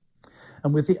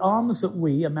 And with the arms that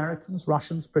we, Americans,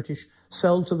 Russians, British,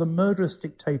 sell to the murderous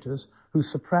dictators who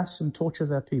suppress and torture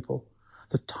their people,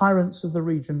 the tyrants of the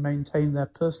region maintain their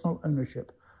personal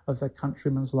ownership of their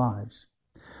countrymen's lives.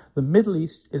 The Middle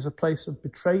East is a place of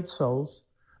betrayed souls,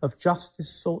 of justice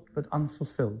sought but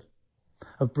unfulfilled,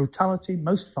 of brutality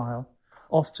most vile,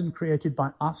 often created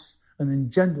by us and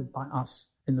engendered by us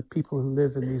in the people who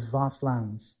live in these vast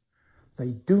lands.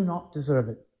 They do not deserve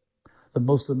it. The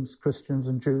Muslims, Christians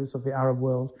and Jews of the Arab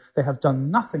world, they have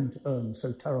done nothing to earn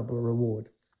so terrible a reward.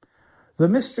 The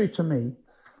mystery to me,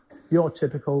 your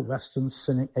typical Western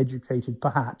cynic, educated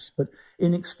perhaps, but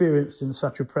inexperienced in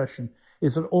such oppression,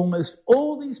 is that almost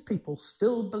all these people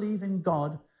still believe in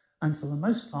God and for the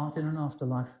most part in an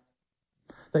afterlife.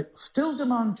 They still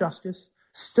demand justice,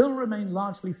 still remain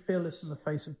largely fearless in the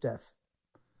face of death.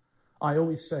 I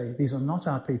always say these are not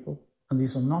our people and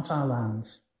these are not our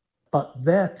lands, but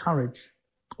their courage,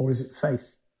 or is it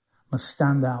faith, must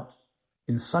stand out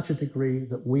in such a degree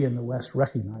that we in the West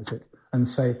recognize it and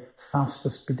say,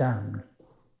 Faustus be damned.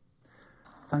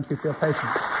 Thank you for your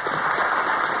patience.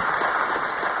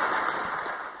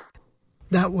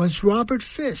 That was Robert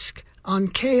Fisk on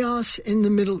Chaos in the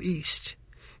Middle East.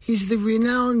 He's the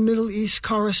renowned Middle East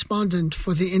correspondent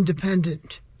for The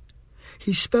Independent.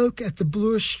 He spoke at the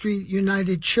Bloor Street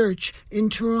United Church in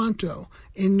Toronto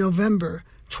in November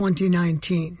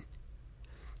 2019.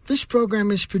 This program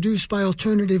is produced by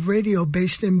Alternative Radio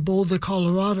based in Boulder,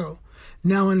 Colorado.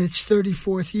 Now in its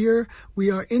 34th year, we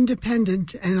are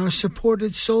independent and are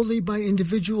supported solely by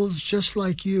individuals just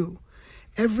like you.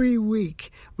 Every week,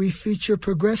 we feature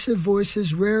progressive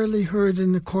voices rarely heard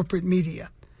in the corporate media.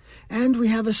 And we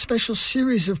have a special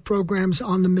series of programs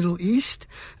on the Middle East,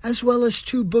 as well as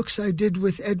 2 books I did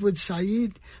with Edward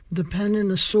Said, The Pen and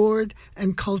the Sword,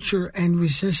 and Culture and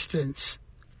Resistance.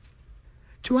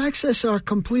 To access our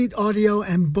complete audio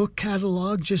and book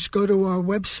catalog, just go to our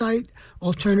website,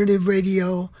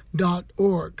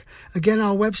 alternativeradio.org. Again,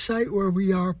 our website where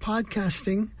we are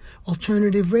podcasting,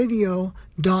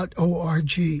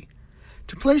 alternativeradio.org.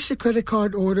 to place a credit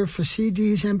card order for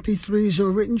CDs, MP3s, or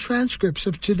written transcripts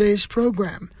of today's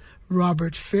program.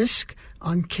 Robert Fisk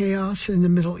on Chaos in the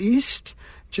Middle East.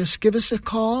 Just give us a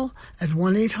call at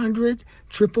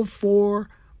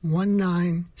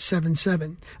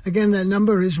 1-800-444-1977. Again, that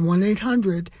number is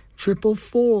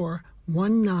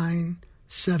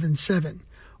 1-800-444-1977.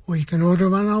 Or you can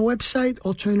order on our website,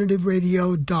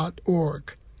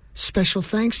 alternativeradio.org. Special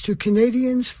thanks to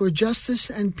Canadians for Justice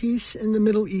and Peace in the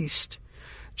Middle East.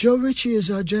 Joe Ritchie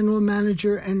is our general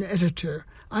manager and editor.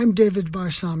 I'm David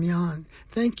Barsamian.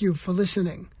 Thank you for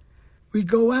listening. We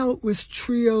go out with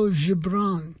Trio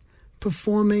Gibran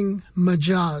performing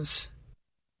Majaz.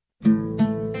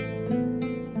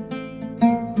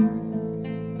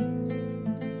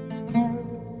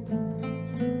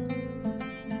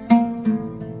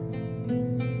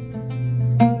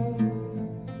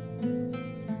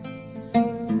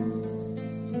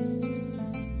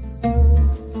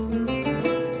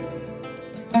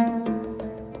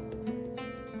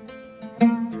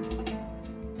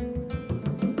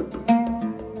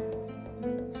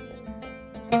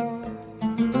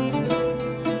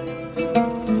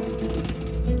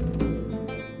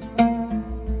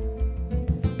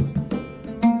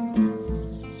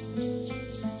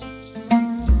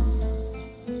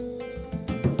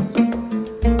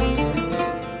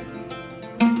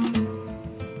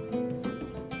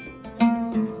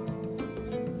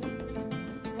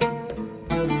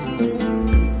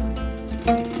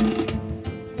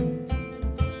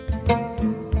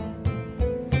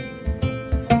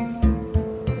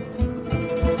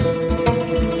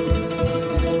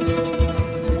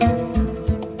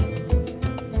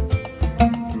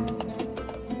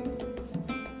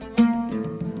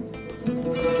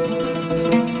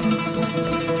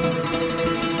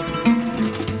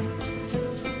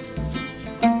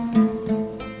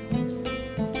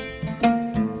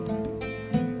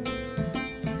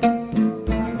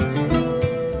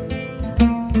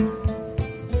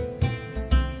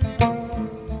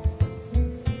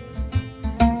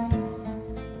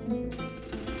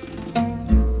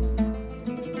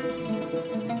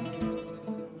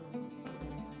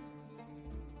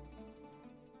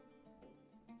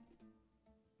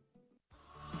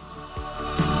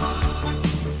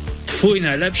 Twój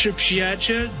najlepszy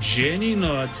przyjaciel Jenny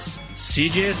Noc,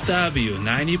 CJSW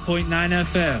 90.9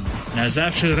 FM. Na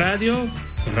zawsze radio,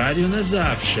 radio na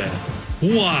zawsze.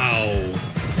 Wow!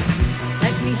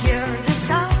 Let me hear the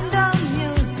sound of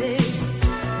music.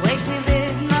 Wake me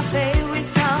with my favorite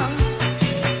song.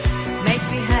 Make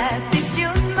me happy,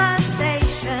 tune my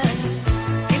station.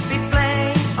 Keep it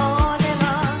playing all day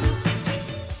long.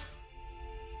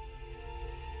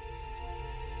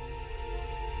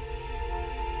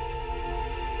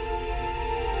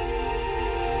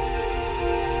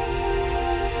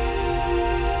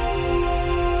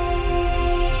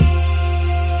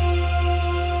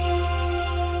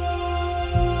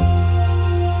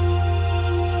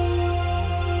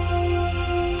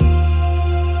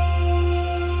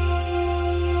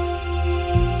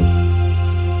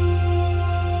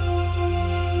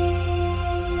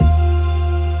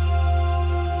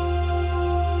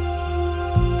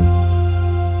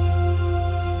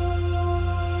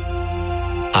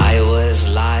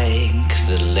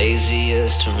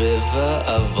 Laziest river,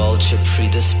 a vulture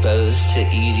predisposed to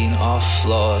eating off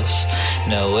floors.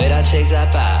 No, wait, I take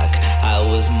that back. I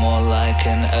was more like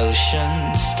an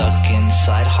ocean stuck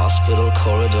inside hospital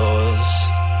corridors.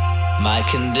 My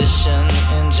condition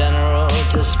in general,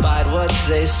 despite what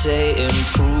they say,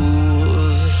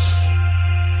 improves.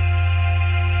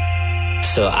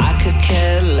 So I could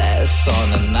care less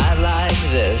on a night like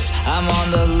this. I'm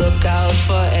on the lookout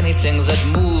for anything that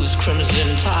moves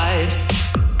Crimson Tide.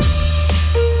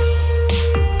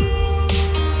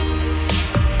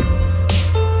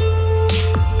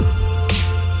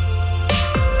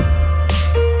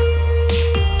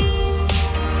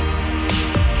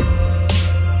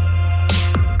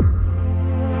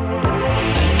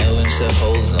 To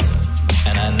hold them,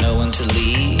 and I know when to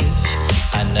leave.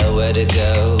 I know where to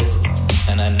go,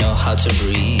 and I know how to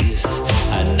breathe.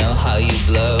 I know how you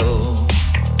blow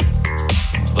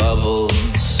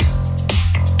bubbles.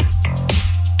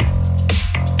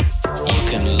 You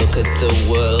can look at the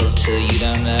world till you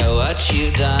don't know what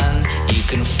you've done. You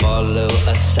can follow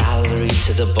a salary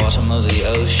to the bottom of the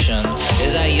ocean.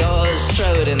 Is that yours?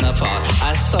 Throw it in the pot.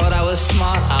 I thought I was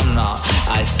smart, I'm not.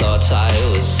 I thought I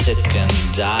was sick and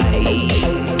dying.